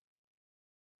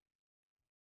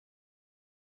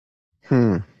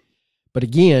 But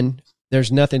again,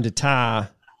 there's nothing to tie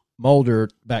Mulder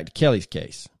back to Kelly's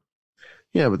case.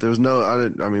 Yeah, but there was were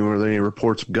there any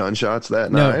reports of gunshots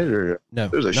that night? Or no.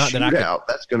 There's a shootout.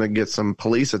 That's going to get some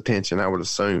police attention, I would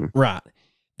assume. Right.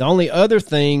 The only other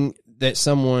thing that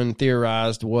someone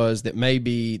theorized was that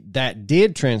maybe that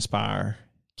did transpire.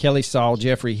 Kelly saw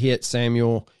Jeffrey hit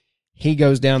Samuel. He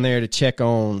goes down there to check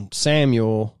on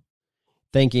Samuel,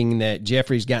 thinking that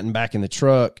Jeffrey's gotten back in the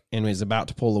truck and is about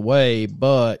to pull away,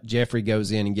 but Jeffrey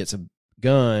goes in and gets a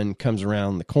gun, comes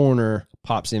around the corner,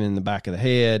 pops him in the back of the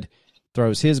head,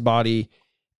 throws his body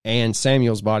and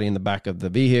Samuel's body in the back of the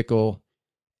vehicle,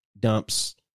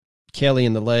 dumps Kelly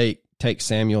in the lake, takes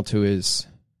Samuel to his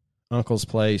uncle's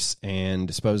place, and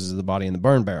disposes of the body in the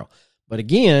burn barrel. But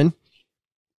again,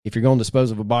 If you're going to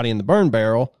dispose of a body in the burn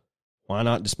barrel, why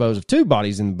not dispose of 2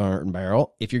 bodies in the burn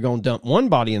barrel? If you're going to dump 1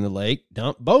 body in the lake,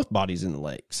 dump both bodies in the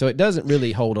lake. So it doesn't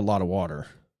really hold a lot of water.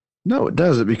 No, it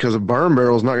doesn't, because a burn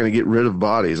barrel is not going to get rid of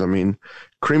bodies. I mean,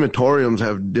 crematoriums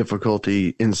have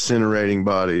difficulty incinerating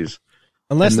bodies.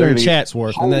 Unless they're in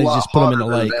Chatsworth, and then they just put them in the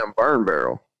lake. Damn burn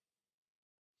barrel.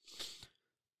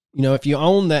 You know, if you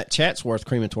own that Chatsworth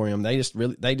crematorium, they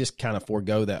just kind of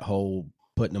forego that whole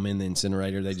putting them in the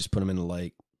incinerator. They just put them in the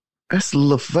lake. That's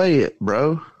Lafayette,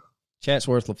 bro.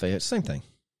 Chatsworth, Lafayette, same thing.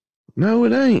 No,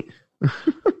 it ain't.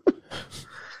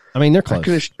 I mean, they're close. I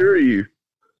can assure you.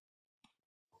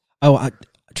 Oh,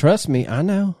 trust me, I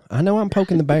know I'm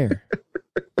poking the bear.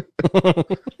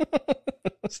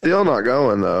 Still not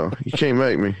going, though. You can't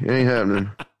make me. It ain't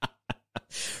happening.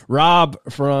 Rob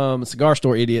from Cigar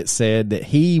Store Idiot said that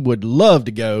he would love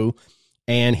to go,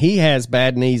 and he has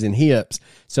bad knees and hips,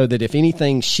 so that if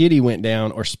anything shitty went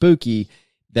down or spooky,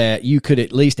 that you could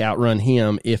at least outrun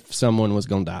him if someone was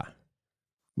going to die.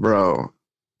 Bro,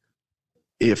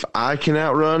 if I can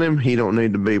outrun him, he don't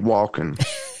need to be walking.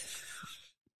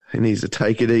 He needs to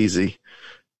take it easy.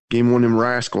 Give him one of them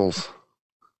rascals.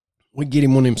 We get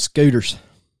him one of them scooters,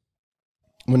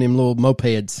 one of them little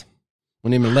mopeds,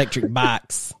 one of them electric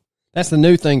bikes. That's the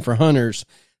new thing for hunters,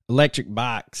 electric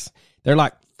bikes. They're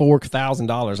like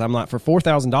 $4,000. I'm like, for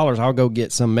 $4,000, I'll go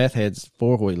get some meth head's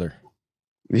 4-wheeler.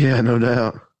 Yeah, no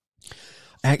doubt.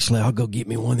 Actually, I'll go get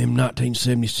me one of them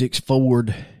 1976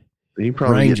 Ford You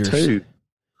probably Rangers. get 2.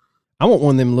 I want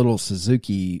one of them little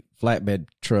Suzuki flatbed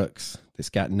trucks that's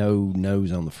got no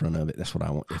nose on the front of it. That's what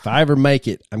I want. If I ever make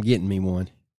it, I'm getting me one.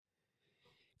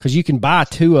 Because you can buy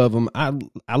 2 of them.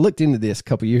 I looked into this a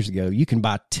couple years ago. You can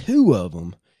buy 2 of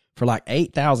them for like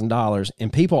 $8,000,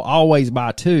 and people always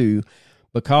buy 2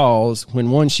 because when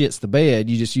one shits the bed,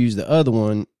 you just use the other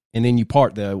one, and then you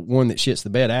part the one that shits the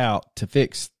bed out to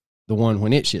fix the one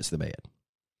when it shits the bed.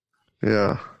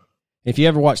 Yeah. If you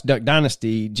ever watched Duck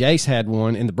Dynasty, Jace had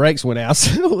one, and the brakes went out,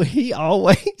 so he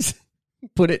always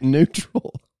put it in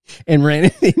neutral and ran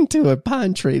it into a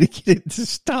pine tree to get it to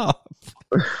stop.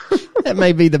 That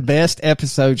may be the best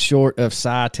episode short of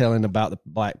Cy telling about the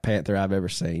Black Panther I've ever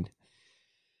seen.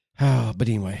 Oh, but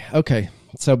anyway, okay.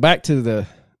 So back to the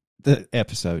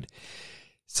episode.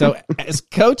 So as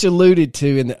Coach alluded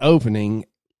to in the opening,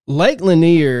 Lake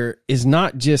Lanier is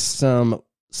not just some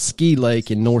ski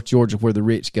lake in North Georgia where the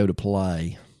rich go to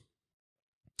play.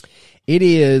 It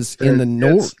is in the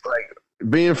north. Like,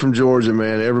 being from Georgia,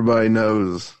 man, everybody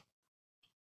knows.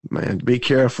 Man, be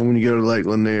careful when you go to Lake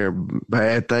Lanier.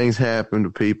 Bad things happen to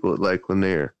people at Lake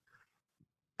Lanier.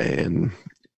 And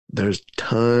there's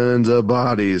tons of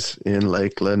bodies in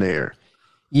Lake Lanier.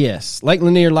 Yes, Lake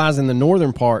Lanier lies in the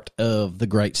northern part of the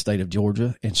great state of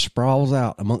Georgia and sprawls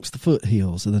out amongst the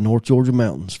foothills of the North Georgia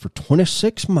mountains for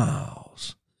 26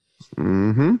 miles.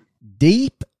 Mm-hmm.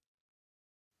 Deep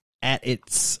at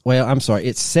its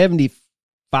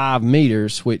 75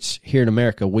 meters, which here in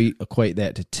America, we equate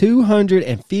that to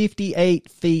 258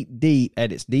 feet deep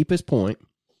at its deepest point.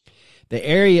 The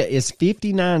area is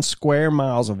 59 square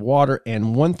miles of water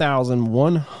and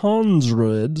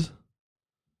 1,100.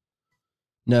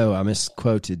 No, I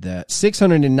misquoted that.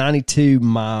 692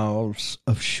 miles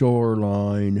of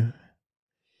shoreline.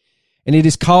 And it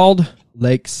is called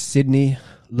Lake Sidney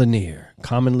Lanier,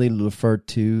 commonly referred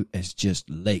to as just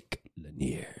Lake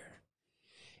Lanier.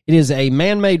 It is a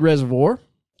man-made reservoir,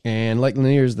 and Lake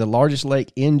Lanier is the largest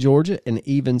lake in Georgia and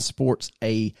even sports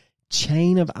a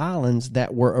chain of islands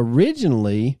that were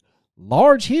originally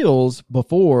large hills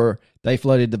before they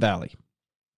flooded the valley.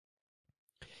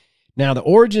 Now, the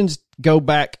origins go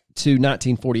back to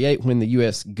 1948 when the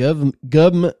U.S.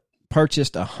 government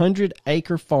purchased a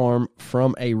 100-acre farm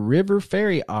from a river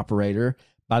ferry operator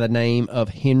by the name of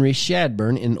Henry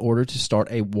Shadburn in order to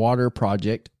start a water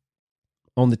project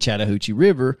on the Chattahoochee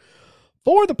River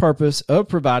for the purpose of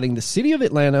providing the city of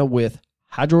Atlanta with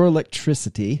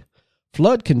hydroelectricity,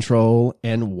 flood control,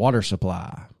 and water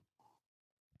supply.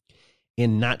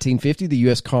 In 1950, the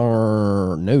U.S.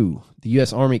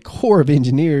 Army Corps of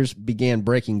Engineers began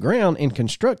breaking ground and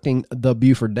constructing the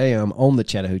Buford Dam on the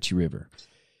Chattahoochee River.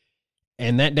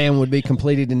 And that dam would be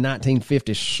completed in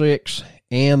 1956,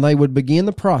 and they would begin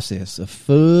the process of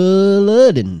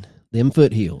flooding them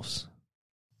foothills.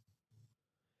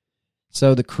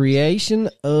 So the creation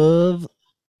of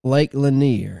Lake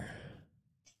Lanier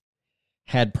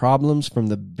had problems from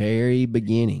the very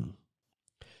beginning.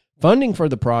 Funding for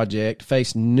the project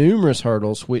faced numerous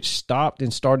hurdles, which stopped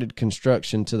and started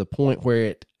construction to the point where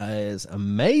it is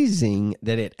amazing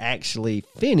that it actually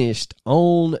finished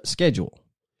on schedule.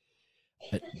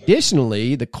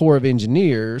 Additionally, the Corps of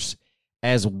Engineers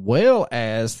as well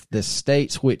as the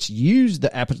states which use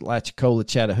the Apalachicola,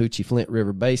 Chattahoochee, Flint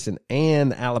River Basin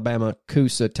and the Alabama,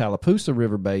 Coosa, Tallapoosa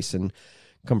River Basin,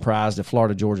 comprised of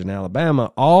Florida, Georgia, and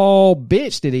Alabama, all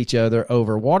bitched at each other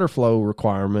over water flow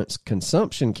requirements,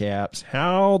 consumption caps,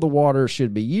 how the water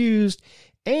should be used,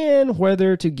 and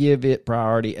whether to give it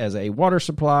priority as a water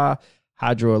supply,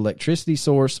 hydroelectricity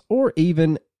source, or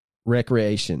even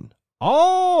recreation.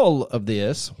 All of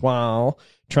this while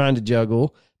trying to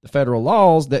juggle the federal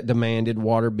laws that demanded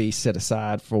water be set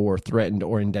aside for threatened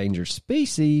or endangered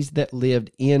species that lived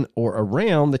in or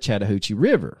around the Chattahoochee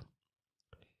River.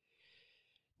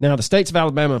 Now, the states of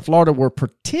Alabama and Florida were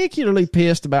particularly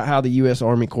pissed about how the U.S.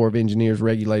 Army Corps of Engineers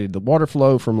regulated the water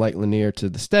flow from Lake Lanier to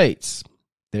the states.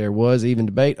 There was even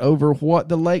debate over what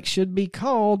the lake should be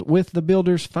called, with the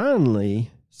builders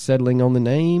finally settling on the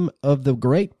name of the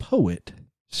great poet,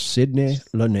 Sidney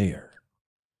Lanier.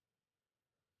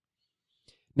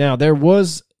 Now, there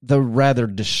was the rather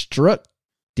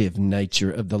destructive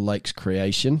nature of the lake's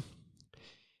creation,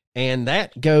 and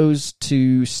that goes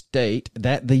to state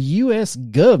that the U.S.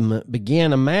 government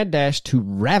began a mad dash to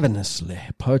ravenously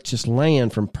purchase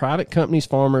land from private companies,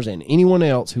 farmers, and anyone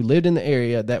else who lived in the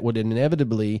area that would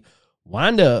inevitably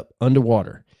wind up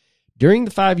underwater. During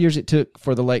the 5 years it took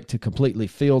for the lake to completely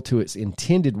fill to its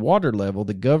intended water level,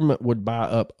 the government would buy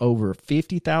up over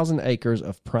 50,000 acres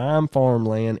of prime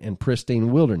farmland and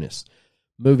pristine wilderness,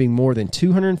 moving more than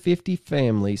 250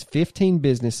 families, 15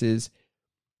 businesses,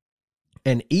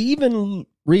 and even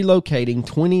relocating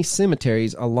 20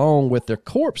 cemeteries along with their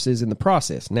corpses in the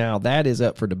process. Now, that is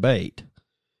up for debate,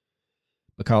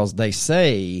 because they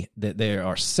say that there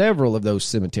are several of those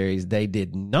cemeteries they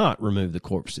did not remove the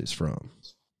corpses from.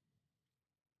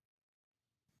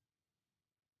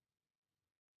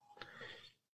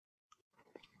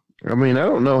 I mean, I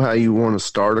don't know how you want to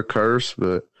start a curse,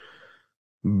 but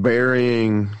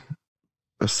burying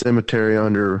a cemetery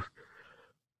under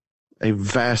a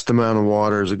vast amount of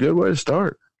water is a good way to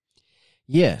start.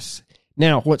 Yes.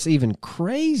 Now, what's even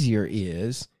crazier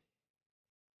is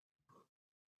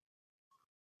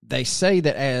they say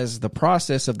that as the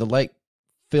process of the lake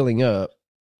filling up,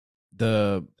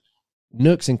 the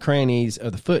nooks and crannies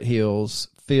of the foothills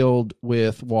filled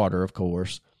with water, of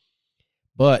course,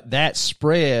 but that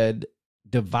spread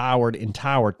devoured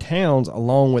entire towns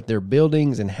along with their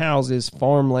buildings and houses,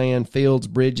 farmland, fields,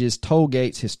 bridges, toll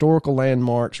gates, historical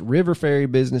landmarks, river ferry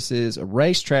businesses, a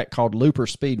racetrack called Looper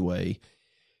Speedway,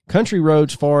 country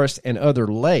roads, forests, and other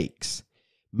lakes.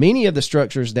 Many of the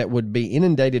structures that would be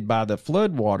inundated by the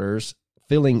floodwaters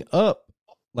filling up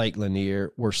Lake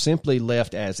Lanier were simply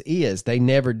left as is. They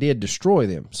never did destroy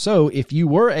them. So if you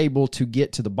were able to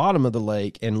get to the bottom of the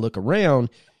lake and look around,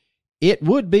 it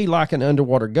would be like an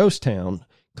underwater ghost town,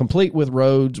 complete with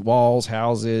roads, walls,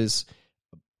 houses,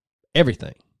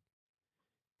 everything.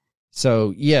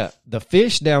 So, yeah, the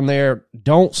fish down there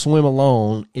don't swim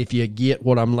alone, if you get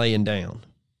what I'm laying down.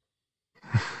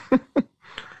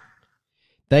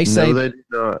 They say, no, they do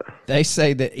not. They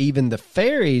say that even the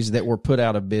ferries that were put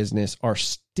out of business are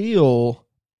still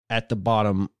at the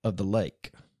bottom of the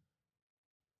lake.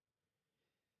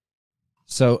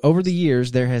 So over the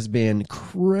years, there has been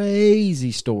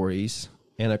crazy stories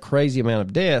and a crazy amount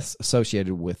of deaths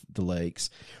associated with the lakes,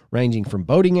 ranging from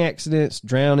boating accidents,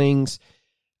 drownings,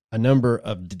 a number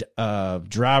of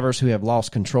drivers who have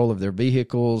lost control of their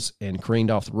vehicles and careened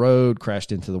off the road,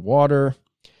 crashed into the water.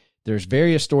 There's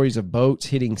various stories of boats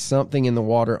hitting something in the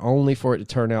water only for it to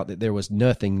turn out that there was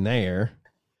nothing there.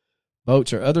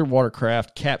 Boats or other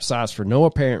watercraft capsize for no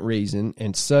apparent reason,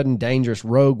 and sudden dangerous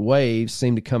rogue waves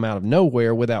seem to come out of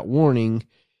nowhere without warning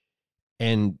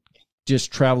and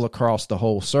just travel across the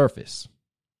whole surface.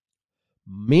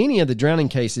 Many of the drowning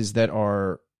cases that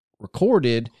are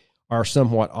recorded are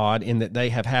somewhat odd in that they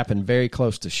have happened very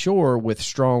close to shore with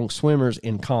strong swimmers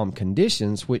in calm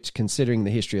conditions, which, considering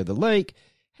the history of the lake,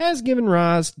 has given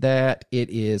rise that it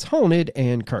is haunted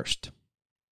and cursed.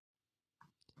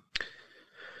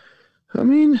 I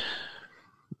mean,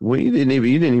 you didn't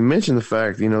even mention the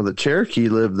fact, that Cherokee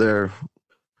lived there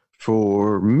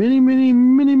for many, many,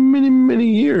 many, many, many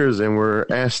years and were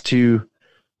asked to,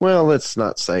 well, let's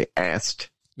not say asked.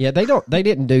 Yeah, they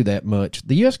didn't do that much.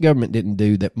 The U.S. government didn't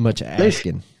do that much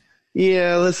asking.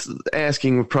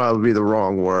 Asking would probably be the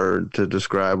wrong word to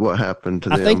describe what happened to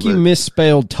them. I think you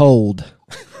misspelled told.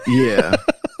 Yeah.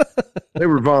 They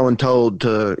were voluntold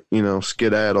to,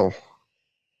 skedaddle.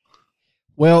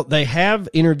 Well, they have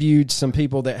interviewed some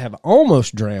people that have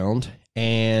almost drowned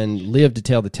and lived to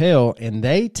tell the tale, and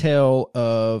they tell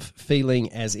of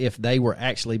feeling as if they were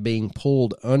actually being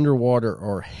pulled underwater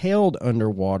or held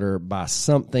underwater by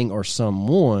something or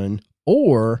someone,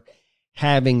 or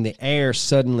having the air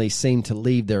suddenly seem to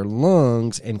leave their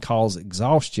lungs and cause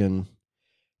exhaustion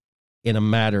in a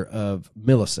matter of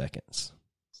milliseconds.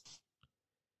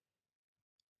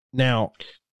 Now,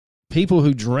 people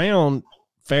who drowned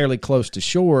fairly close to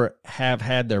shore have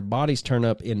had their bodies turn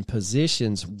up in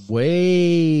positions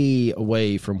way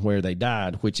away from where they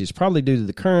died, which is probably due to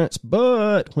the currents,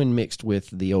 but when mixed with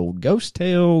the old ghost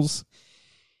tales,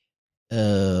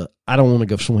 I don't want to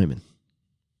go swimming.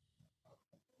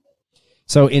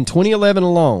 So in 2011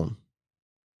 alone,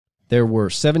 there were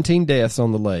 17 deaths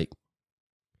on the lake.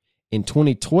 In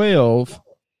 2012,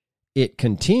 it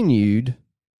continued,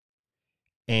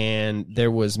 and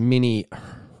there was many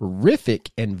horrific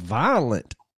and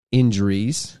violent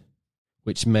injuries,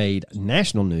 which made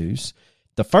national news.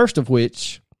 The first of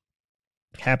which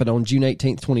happened on June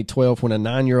 18th, 2012, when a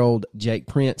 9-year-old Jake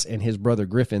Prince and his brother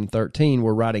Griffin, 13,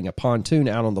 were riding a pontoon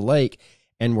out on the lake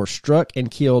and were struck and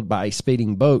killed by a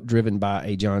speeding boat driven by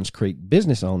a Johns Creek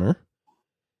business owner.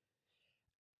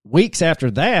 Weeks after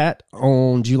that,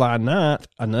 on July 9th,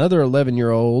 another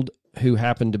 11-year-old who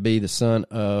happened to be the son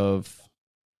of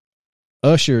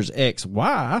Usher's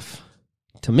ex-wife,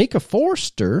 Tamika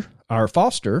Foster,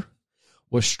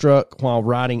 was struck while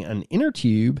riding an inner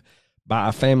tube by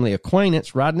a family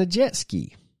acquaintance riding a jet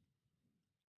ski.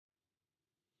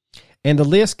 And the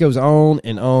list goes on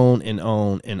and on and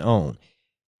on and on.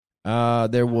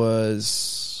 There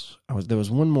was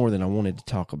one more that I wanted to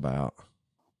talk about.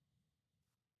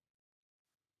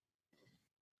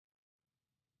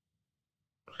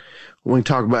 We can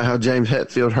talk about how James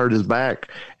Hetfield hurt his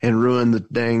back and ruined the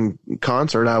dang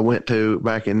concert I went to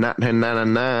back in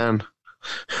 1999.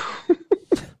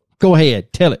 Go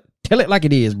ahead. Tell it. Tell it like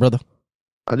it is, brother.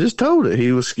 I just told it.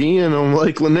 He was skiing on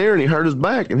Lake Lanier and he hurt his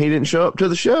back and he didn't show up to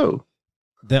the show.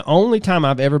 The only time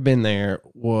I've ever been there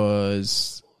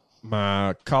was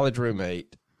my college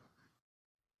roommate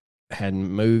had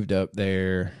moved up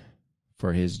there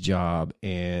for his job,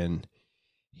 and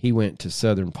he went to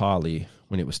Southern Poly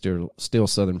when it was still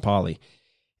Southern Poly.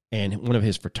 And one of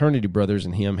his fraternity brothers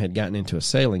and him had gotten into a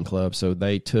sailing club, so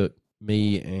they took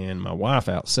me and my wife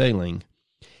out sailing.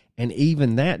 And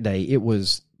even that day, it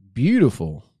was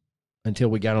beautiful until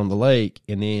we got on the lake,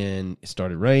 and then it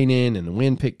started raining and the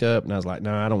wind picked up, and I was like,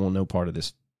 no, I don't want no part of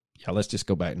this. Yeah, let's just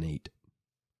go back and eat.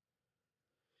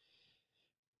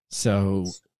 So,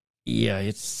 yeah,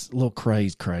 it's a little cray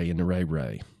in the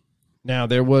Ray. Now,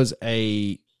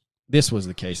 this was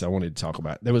the case I wanted to talk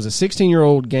about. There was a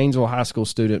 16-year-old Gainesville high school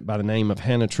student by the name of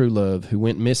Hannah Truelove who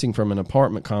went missing from an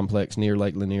apartment complex near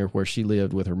Lake Lanier where she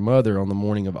lived with her mother on the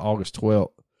morning of August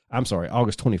 24th,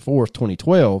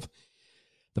 2012.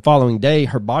 The following day,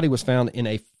 her body was found in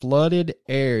a wooded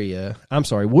area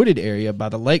by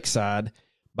the lakeside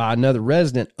by another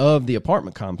resident of the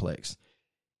apartment complex.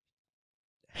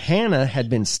 Hannah had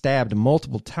been stabbed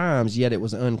multiple times, yet it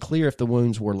was unclear if the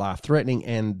wounds were life-threatening,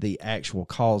 and the actual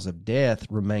cause of death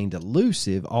remained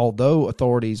elusive, although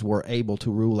authorities were able to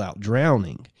rule out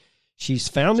drowning. She's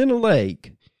found in a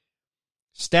lake,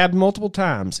 stabbed multiple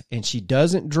times, and she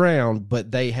doesn't drown,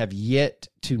 but they have yet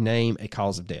to name a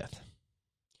cause of death.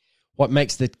 What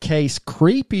makes the case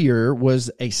creepier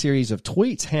was a series of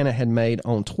tweets Hannah had made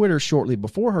on Twitter shortly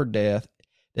before her death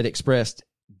that expressed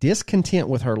discontent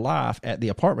with her life at the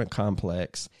apartment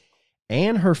complex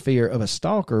and her fear of a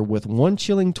stalker, with one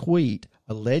chilling tweet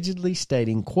allegedly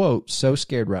stating, quote, "so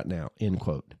scared right now," end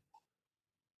quote.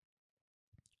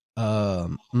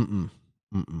 Nope.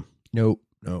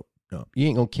 You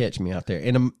ain't gonna catch me out there.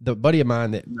 And the buddy of mine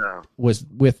that was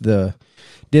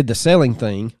did the selling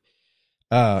thing,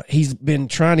 he's been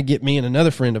trying to get me and another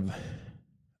friend of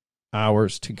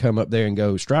ours to come up there and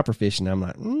go striper fishing. I'm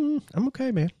like, I'm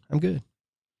okay, man. I'm good.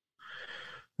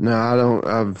 No, I don't.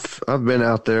 I've been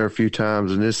out there a few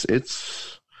times, and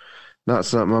it's not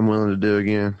something I'm willing to do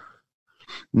again.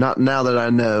 Not now that I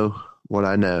know what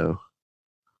I know.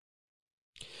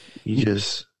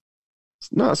 It's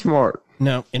not smart.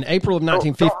 No, in April of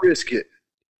 1950, don't risk it.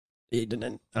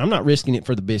 I'm not risking it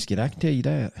for the biscuit. I can tell you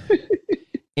that.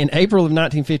 In April of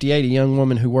 1958, a young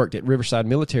woman who worked at Riverside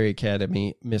Military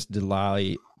Academy, Miss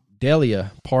Delia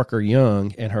Parker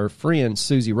Young, and her friend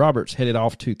Susie Roberts headed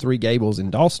off to Three Gables in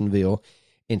Dawsonville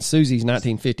in Susie's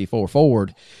 1954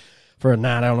 Ford for a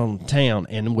night out on the town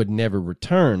and would never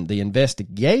return. The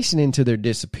investigation into their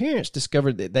disappearance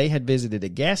discovered that they had visited a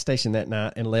gas station that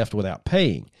night and left without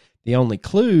paying. The only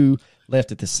clue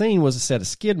left at the scene was a set of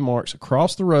skid marks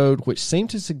across the road, which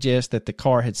seemed to suggest that the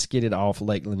car had skidded off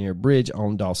Lake Lanier Bridge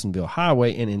on Dawsonville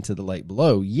Highway and into the lake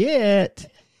below. Yet,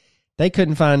 they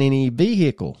couldn't find any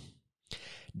vehicle.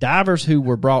 Divers who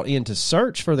were brought in to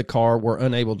search for the car were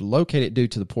unable to locate it due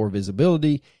to the poor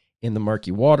visibility. in the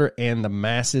murky water and the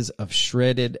masses of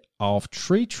shredded off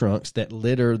tree trunks that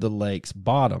litter the lake's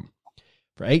bottom.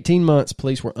 For 18 months,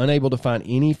 police were unable to find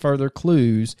any further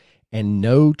clues and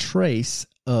no trace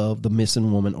of the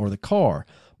missing woman or the car.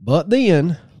 But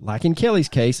then, like in Kelly's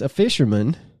case, a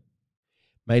fisherman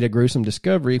made a gruesome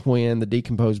discovery when the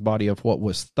decomposed body of what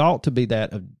was thought to be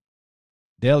that of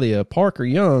Delia Parker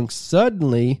Young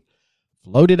suddenly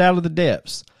floated out of the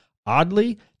depths.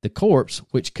 Oddly, the corpse,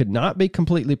 which could not be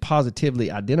completely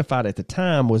positively identified at the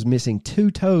time, was missing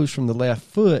 2 toes from the left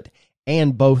foot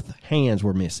and both hands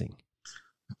were missing.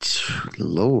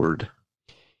 Lord.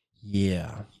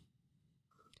 Yeah.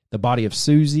 The body of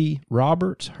Susie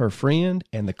Roberts, her friend,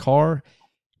 and the car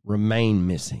remain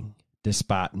missing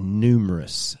despite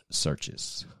numerous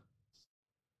searches.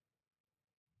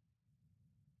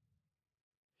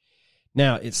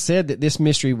 Now, it's said that this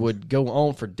mystery would go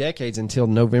on for decades until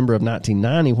November of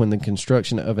 1990 when the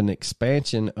construction of an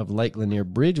expansion of Lake Lanier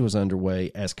Bridge was underway.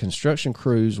 As construction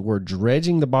crews were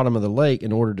dredging the bottom of the lake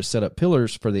in order to set up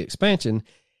pillars for the expansion,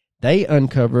 they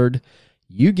uncovered,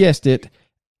 you guessed it,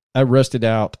 a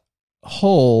rusted-out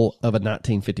hull of a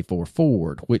 1954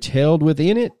 Ford, which held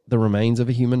within it the remains of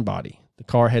a human body. The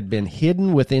car had been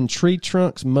hidden within tree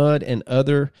trunks, mud, and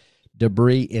other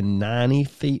debris in 90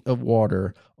 feet of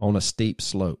water on a steep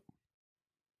slope.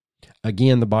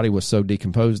 Again, the body was so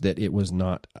decomposed that it was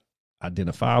not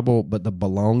identifiable, but the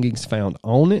belongings found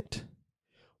on it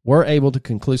were able to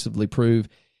conclusively prove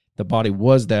the body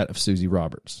was that of Susie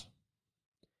Roberts.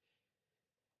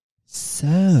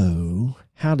 So,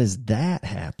 how does that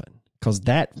happen? Because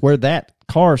where that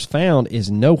car's found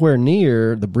is nowhere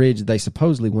near the bridge they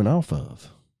supposedly went off of.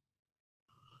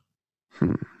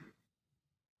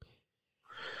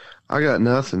 I got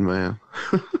nothing, man.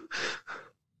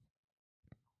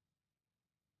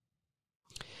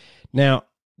 Now,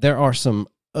 there are some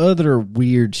other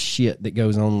weird shit that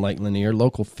goes on in Lake Lanier.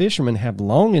 Local fishermen have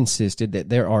long insisted that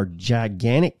there are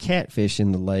gigantic catfish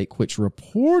in the lake, which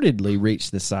reportedly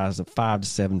reach the size of 5 to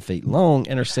 7 feet long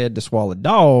and are said to swallow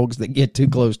dogs that get too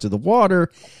close to the water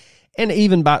and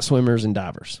even bite swimmers and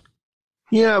divers.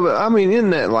 Yeah, but I mean,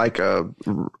 isn't that like a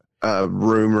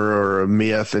rumor or a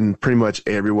myth in pretty much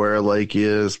everywhere a lake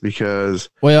is? Because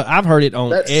well, I've heard it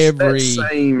on every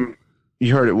same.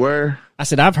 You heard it where? I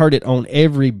said I've heard it on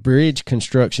every bridge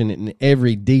construction in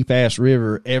every deep ass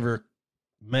river ever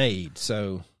made.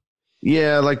 So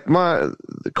yeah, like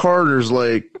the Carter's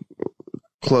Lake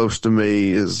close to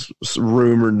me is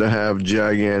rumored to have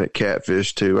gigantic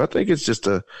catfish too. I think it's just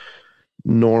a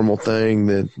normal thing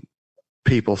that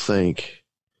people think.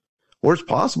 Or it's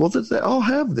possible that they all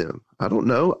have them. I don't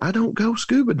know. I don't go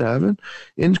scuba diving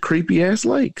in creepy-ass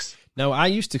lakes. No, I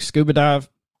used to scuba dive,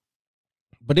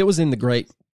 but it was in the Great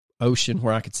Ocean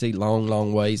where I could see long,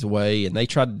 long ways away. And they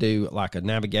tried to do like a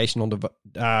navigational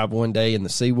dive one day in the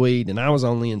seaweed, and I was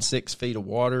only in 6 feet of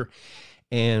water.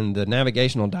 And the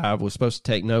navigational dive was supposed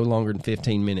to take no longer than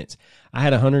 15 minutes. I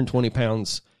had 120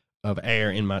 pounds of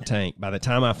air in my tank. By the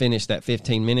time I finished that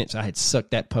 15 minutes, I had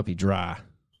sucked that puppy dry.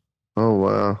 Oh,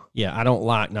 wow. Yeah, I don't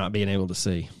like not being able to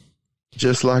see.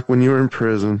 Just like when you were in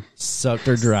prison. Sucked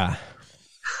her dry.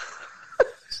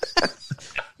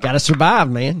 Gotta survive,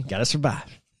 man. Gotta survive.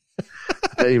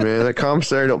 Hey, man, that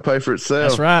commissary don't pay for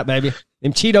itself. That's right, baby.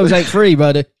 Them Cheetos ain't free,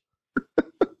 buddy.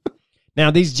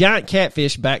 Now, these giant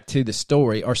catfish, back to the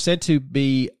story, are said to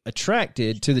be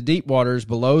attracted to the deep waters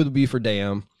below the Buford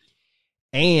Dam.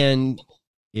 And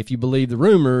if you believe the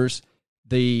rumors,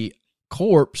 the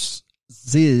corpses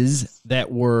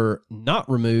that were not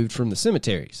removed from the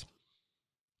cemeteries.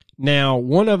 Now,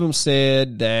 one of them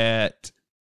said that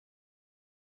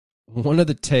one of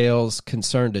the tales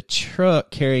concerned a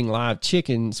truck carrying live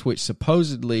chickens, which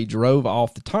supposedly drove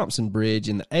off the Thompson Bridge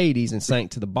in the 80s and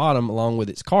sank to the bottom along with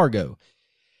its cargo.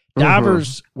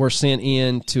 Divers were sent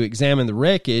in to examine the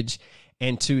wreckage,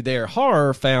 and to their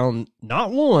horror found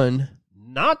not 1,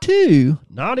 not 2,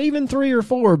 not even 3 or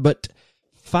 4, but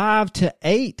 5 to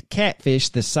 8 catfish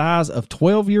the size of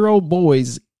 12-year-old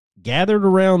boys gathered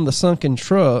around the sunken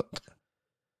truck,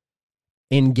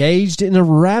 engaged in a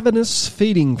ravenous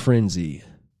feeding frenzy.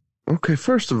 Okay,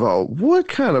 first of all, what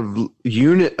kind of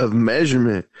unit of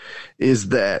measurement is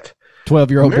that?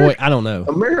 12-year-old boy, I don't know.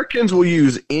 Americans will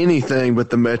use anything but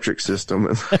the metric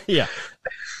system. Yeah.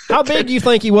 How big do you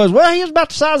think he was? Well, he was about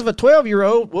the size of a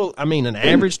 12-year-old. Well, I mean, an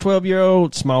average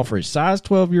 12-year-old, small for his size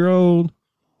 12-year-old.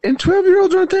 And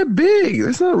 12-year-olds aren't that big.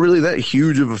 That's not really that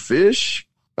huge of a fish.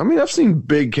 I mean, I've seen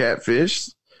big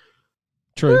catfish.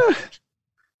 True.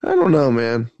 I don't know,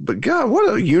 man. But God,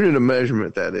 what a unit of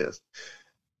measurement that is.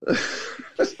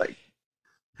 That's like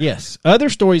Yes. Other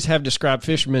stories have described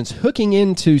fishermen hooking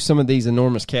into some of these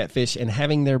enormous catfish and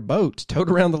having their boats towed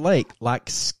around the lake like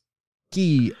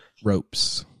ski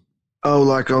ropes. Oh,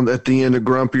 like at the end of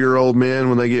Grumpier Old Men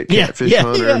when they get Catfish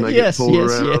Hunter and they get pulled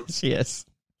around. Yes.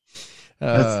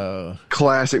 That's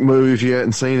classic movie if you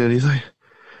hadn't seen it.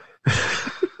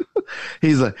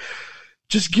 He's like,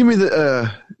 just give me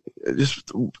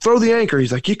just throw the anchor.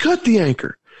 He's like, you cut the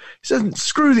anchor. He says,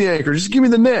 screw the anchor. Just give me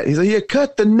the net. He's like, you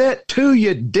cut the net too,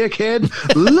 you dickhead.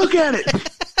 Look at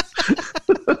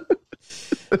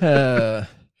it.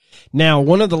 Now,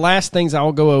 one of the last things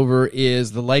I'll go over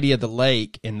is the Lady of the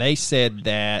Lake, and they said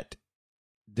that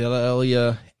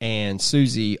Delia and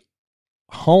Susie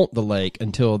haunt the lake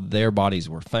until their bodies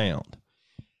were found.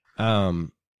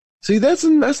 See, that's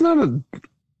not a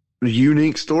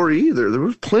unique story either. There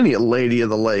was plenty of Lady of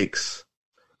the Lakes.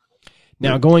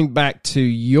 Now, going back to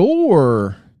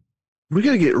your... We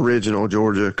got to get original,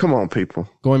 Georgia. Come on, people.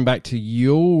 Going back to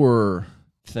your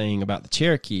thing about the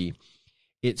Cherokee,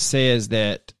 it says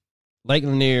that Lake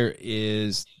Lanier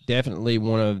is definitely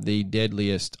one of the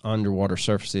deadliest underwater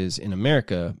surfaces in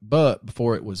America, but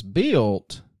before it was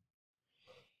built,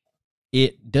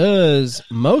 it does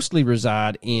mostly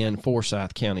reside in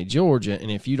Forsyth County, Georgia, and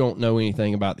if you don't know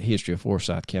anything about the history of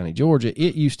Forsyth County, Georgia,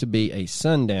 it used to be a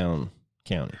sundown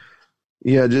county.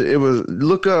 Yeah, it was.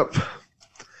 Look up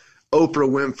Oprah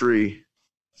Winfrey,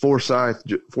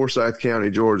 Forsyth County,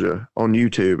 Georgia, on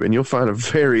YouTube, and you'll find a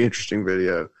very interesting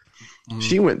video.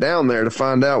 She went down there to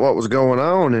find out what was going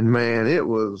on, and man, it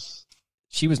was...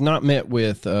 She was not met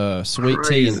with sweet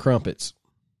crazy. Tea and crumpets.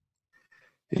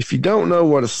 If you don't know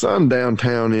what a sundown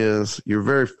town is, you're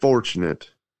very fortunate.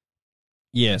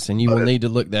 Yes, and you will need to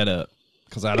look that up,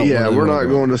 because I don't. Yeah, we're not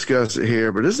going to discuss it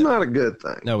here, but it's not a good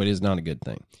thing. No, it is not a good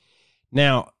thing.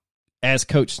 Now, as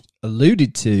Coach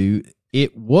alluded to,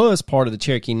 it was part of the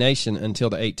Cherokee Nation until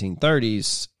the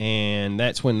 1830s, and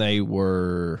that's when they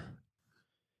were...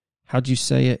 How'd you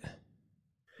say it?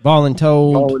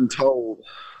 Voluntold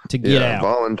to get out.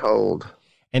 Voluntold.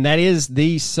 And that is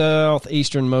the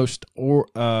southeasternmost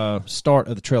start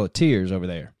of the Trail of Tears over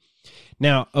there.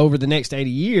 Now, over the next 80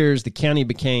 years, the county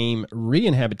became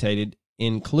re-inhabited,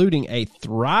 including a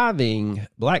thriving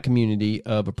black community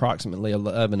of approximately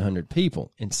 1,100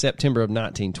 people. In September of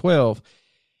 1912,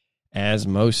 as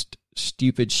most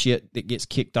stupid shit that gets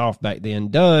kicked off back then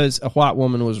does, a white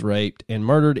woman was raped and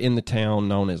murdered in the town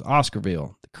known as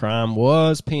Oscarville. The crime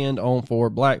was pinned on 4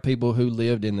 black people who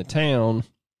lived in the town: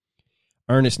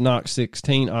 Ernest Knox,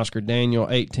 16, Oscar Daniel,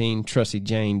 18, Trussie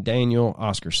Jane Daniel,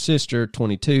 Oscar's sister,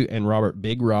 22, and Robert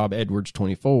Big Rob Edwards,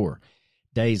 24.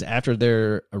 Days after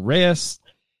their arrest,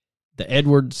 the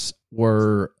Edwards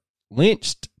were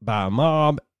lynched by a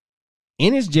mob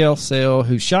in his jail cell,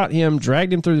 who shot him,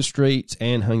 dragged him through the streets,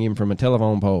 and hung him from a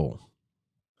telephone pole.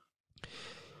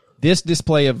 This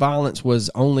display of violence was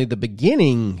only the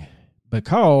beginning,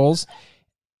 because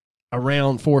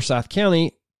around Forsyth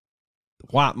County,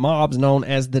 white mobs known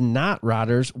as the Night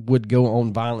Riders would go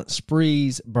on violent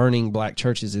sprees, burning black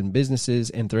churches and businesses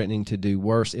and threatening to do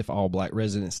worse if all black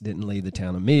residents didn't leave the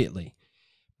town immediately.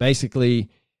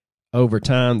 Basically, over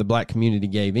time, the black community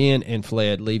gave in and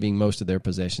fled, leaving most of their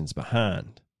possessions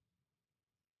behind.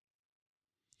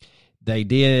 They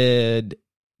did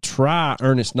try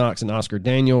Ernest Knox and Oscar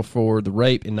Daniel for the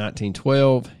rape in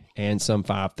 1912, and some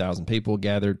 5,000 people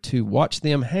gathered to watch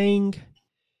them hang,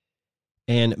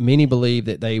 and many believe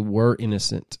that they were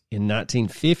innocent. In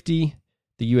 1950,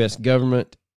 the U.S.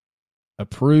 government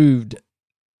approved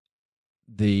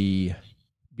the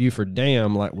Buford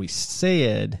Dam, like we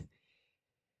said.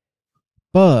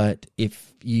 But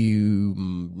if you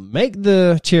make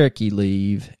the Cherokee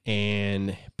leave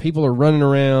and people are running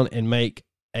around and make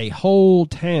a whole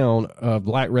town of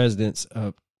black residents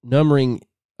numbering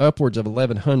upwards of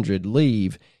 1,100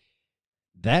 leave,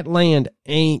 that land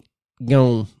ain't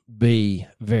going to be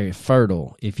very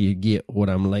fertile, if you get what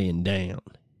I'm laying down.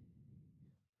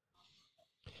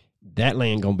 That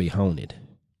land going to be haunted.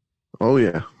 Oh,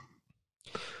 yeah.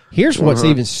 Here's what's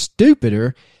even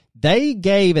stupider. They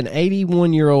gave an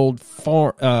 81-year-old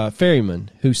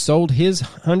ferryman who sold his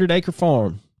 100-acre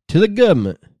farm to the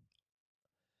government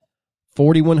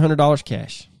 $4,100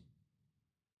 cash.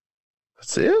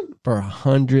 That's it? For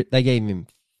 100, they gave him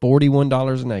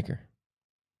 $41 an acre.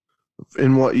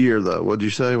 In what year, though? What did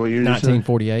you say? What year did you say?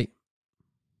 1948.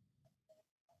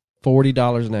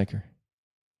 $40 an acre.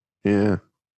 Yeah.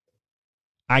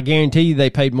 I guarantee you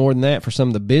they paid more than that for some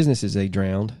of the businesses they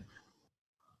drowned.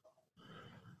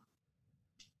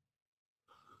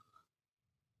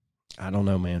 I don't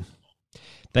know, man.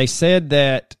 They said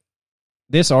that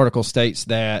this article states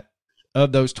that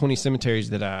of those 20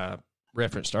 cemeteries that I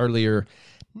referenced earlier,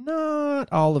 not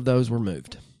all of those were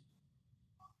moved.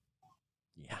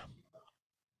 Yeah.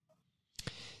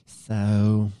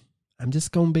 So I'm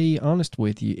just going to be honest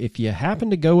with you. If you happen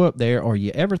to go up there or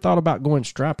you ever thought about going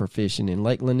striper fishing in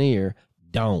Lake Lanier,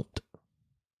 don't.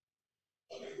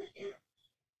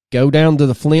 Go down to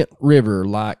the Flint River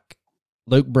like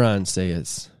Luke Bryan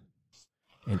says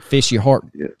and fish your heart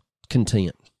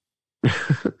content.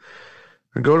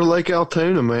 Go to Lake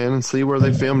Altoona, man, and see where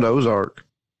they filmed Ozark.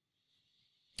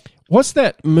 What's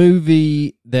that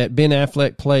movie that Ben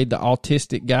Affleck played, the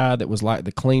autistic guy that was like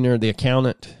the cleaner, the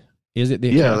accountant? Is it the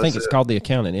accountant? I think it's called The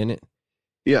Accountant, isn't it?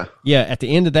 Yeah. Yeah, at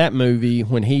the end of that movie,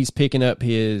 when he's picking up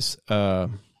his, I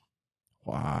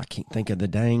can't think of the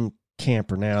dang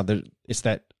camper now. It's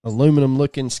that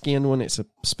aluminum-looking skin one. It's a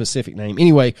specific name.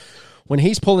 Anyway, when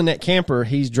he's pulling that camper,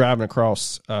 he's driving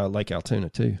across Lake Altoona,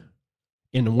 too,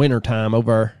 in the wintertime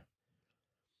over.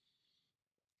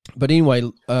 But anyway,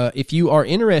 if you are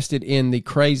interested in the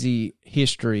crazy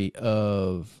history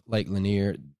of Lake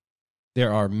Lanier,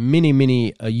 there are many,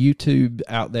 many YouTube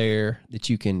out there that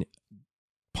you can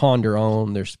ponder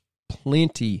on. There's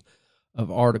plenty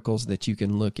of articles that you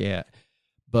can look at.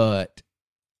 But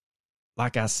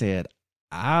like I said,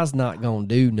 I was not going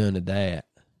to do none of that.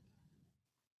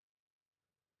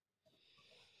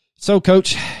 So,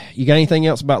 Coach, you got anything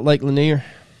else about Lake Lanier?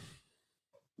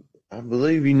 I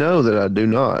believe you know that I do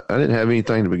not. I didn't have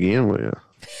anything to begin with.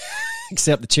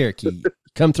 Except the Cherokee.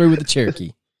 Come through with the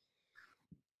Cherokee.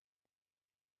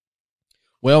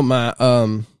 Well, my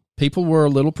people were a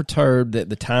little perturbed that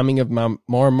the timing of my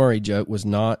Mara Murray joke was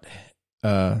not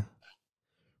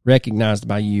recognized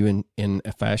by you in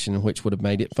a fashion in which would have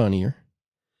made it funnier.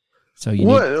 So you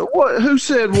what? Who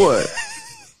said what?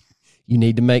 You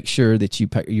need to make sure that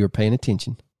you're paying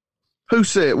attention. Who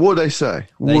said? What did they say?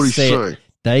 What did he say?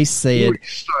 They said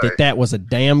that was a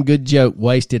damn good joke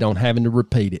wasted on having to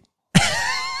repeat it.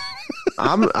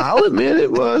 I'll admit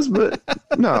it was, but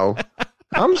no,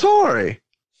 I'm sorry.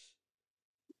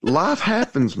 Life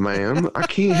happens, man. I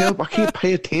can't help. I can't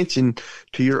pay attention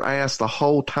to your ass the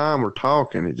whole time we're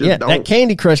talking. It just that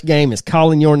Candy Crush game is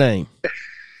calling your name.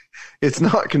 It's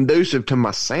not conducive to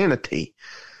my sanity.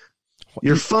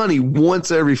 You're funny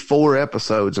once every 4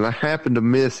 episodes, and I happen to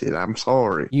miss it. I'm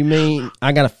sorry. You mean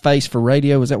I got a face for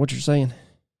radio? Is that what you're saying?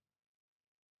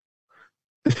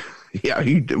 Yeah,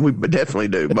 we definitely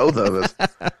do. Both of us.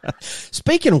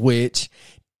 Speaking of which,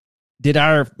 did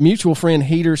our mutual friend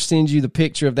Heater send you the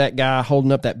picture of that guy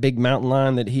holding up that big mountain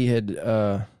lion that he had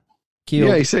killed?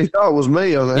 Yeah, he said he thought it was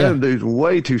me. I was like, that dude's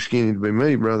way too skinny to be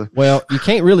me, brother. Well, you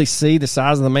can't really see the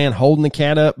size of the man holding the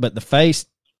cat up, but the face,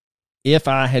 if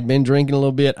I had been drinking a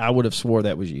little bit, I would have swore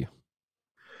that was you.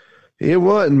 It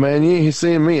wasn't, man. You ain't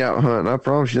seeing me out hunting. I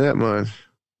promise you that much.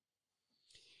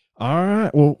 All right.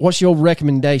 Well, what's your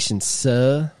recommendation,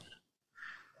 sir?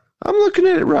 I'm looking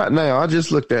at it right now. I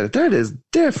just looked at it. That is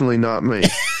definitely not me.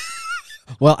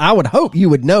 Well, I would hope you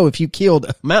would know if you killed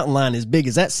a mountain lion as big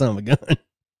as that son of a gun.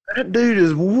 That dude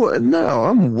is what? No,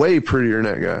 I'm way prettier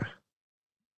than that guy.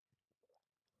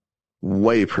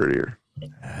 Way prettier.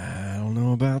 I don't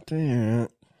know about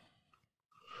that.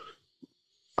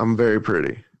 I'm very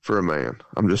pretty for a man.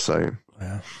 I'm just saying.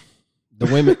 Well,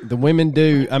 the women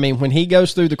do. I mean, when he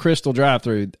goes through the Crystal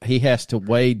drive-through, he has to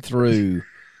wade through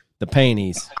the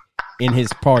panties in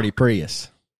his party Prius.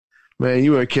 Man,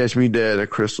 you want to catch me dead at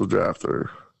Crystal drive-through.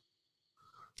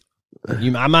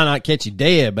 I might not catch you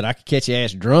dead, but I could catch your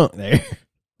ass drunk there.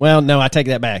 Well, no, I take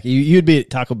that back. You'd be at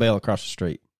Taco Bell across the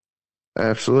street.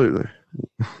 Absolutely.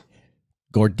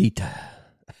 Gordita.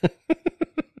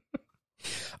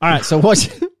 All right, so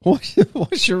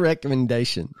what's your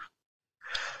recommendation?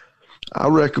 I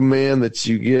recommend that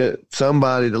you get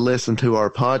somebody to listen to our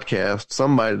podcast,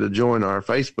 somebody to join our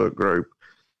Facebook group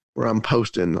where I'm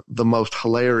posting the most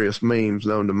hilarious memes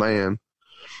known to man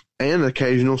and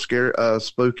occasional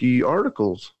spooky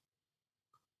articles.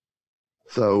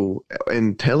 So,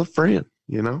 and tell a friend,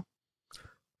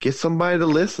 get somebody to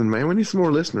listen, man. We need some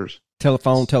more listeners.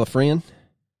 Telephone, tell a friend.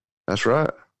 That's right.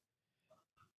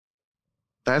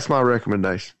 That's my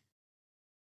recommendation.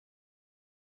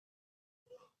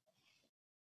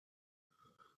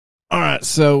 All right,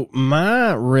 so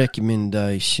my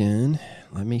recommendation,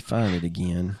 let me find it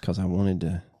again because I wanted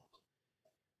to.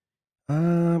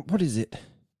 What is it?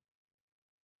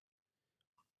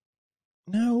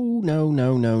 No.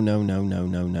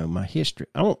 My history.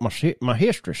 I want my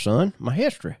history, son. My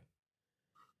history.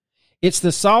 It's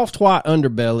the Soft White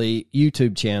Underbelly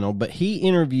YouTube channel, but he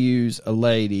interviews a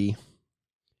lady,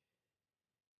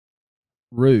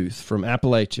 Ruth from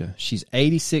Appalachia. She's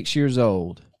 86 years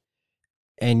old.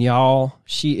 And y'all,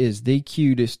 she is the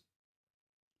cutest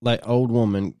like old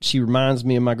woman. She reminds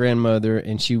me of my grandmother,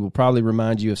 and she will probably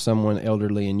remind you of someone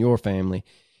elderly in your family.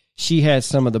 She has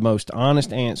some of the most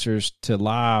honest answers to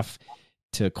life,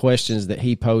 to questions that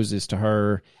he poses to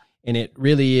her, and it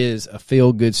really is a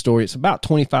feel-good story. It's about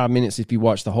 25 minutes if you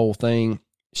watch the whole thing.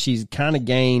 She's kind of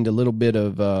gained a little bit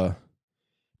of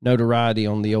notoriety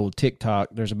on the old TikTok.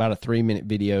 There's about a 3-minute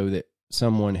video that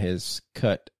someone has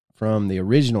cut from the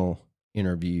original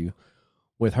interview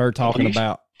with her talking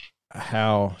about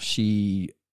how she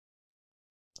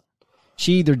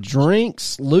either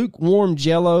drinks lukewarm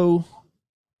Jell-O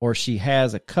or she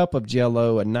has a cup of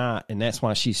Jell-O a night, and that's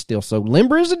why she's still so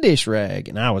limber as a dish rag.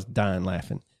 And I was dying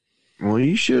laughing. Well,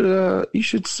 you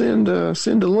should send a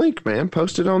link, man.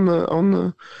 Post it on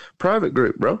the private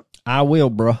group, bro. I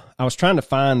will, bro. I was trying to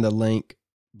find the link,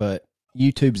 but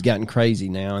YouTube's gotten crazy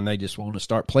now, and they just want to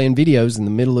start playing videos in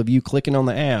the middle of you clicking on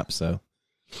the app. So,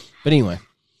 but anyway,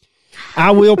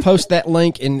 I will post that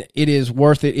link, and it is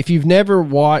worth it. If you've never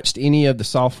watched any of the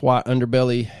Soft White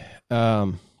Underbelly,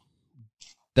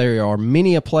 there are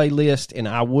many a playlist, and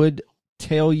I would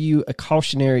tell you a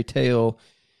cautionary tale.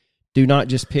 Do not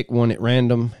just pick one at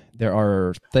random. There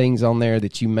are things on there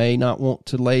that you may not want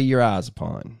to lay your eyes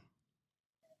upon.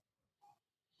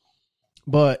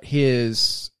 But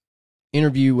his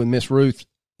interview with Miss Ruth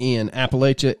in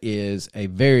Appalachia is a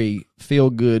very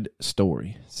feel-good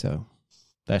story. So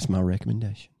that's my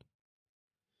recommendation.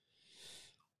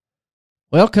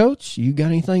 Well, Coach, you got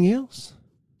anything else?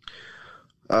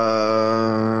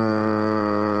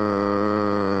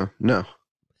 No.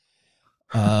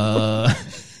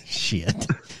 Shit.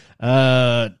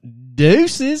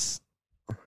 Deuces.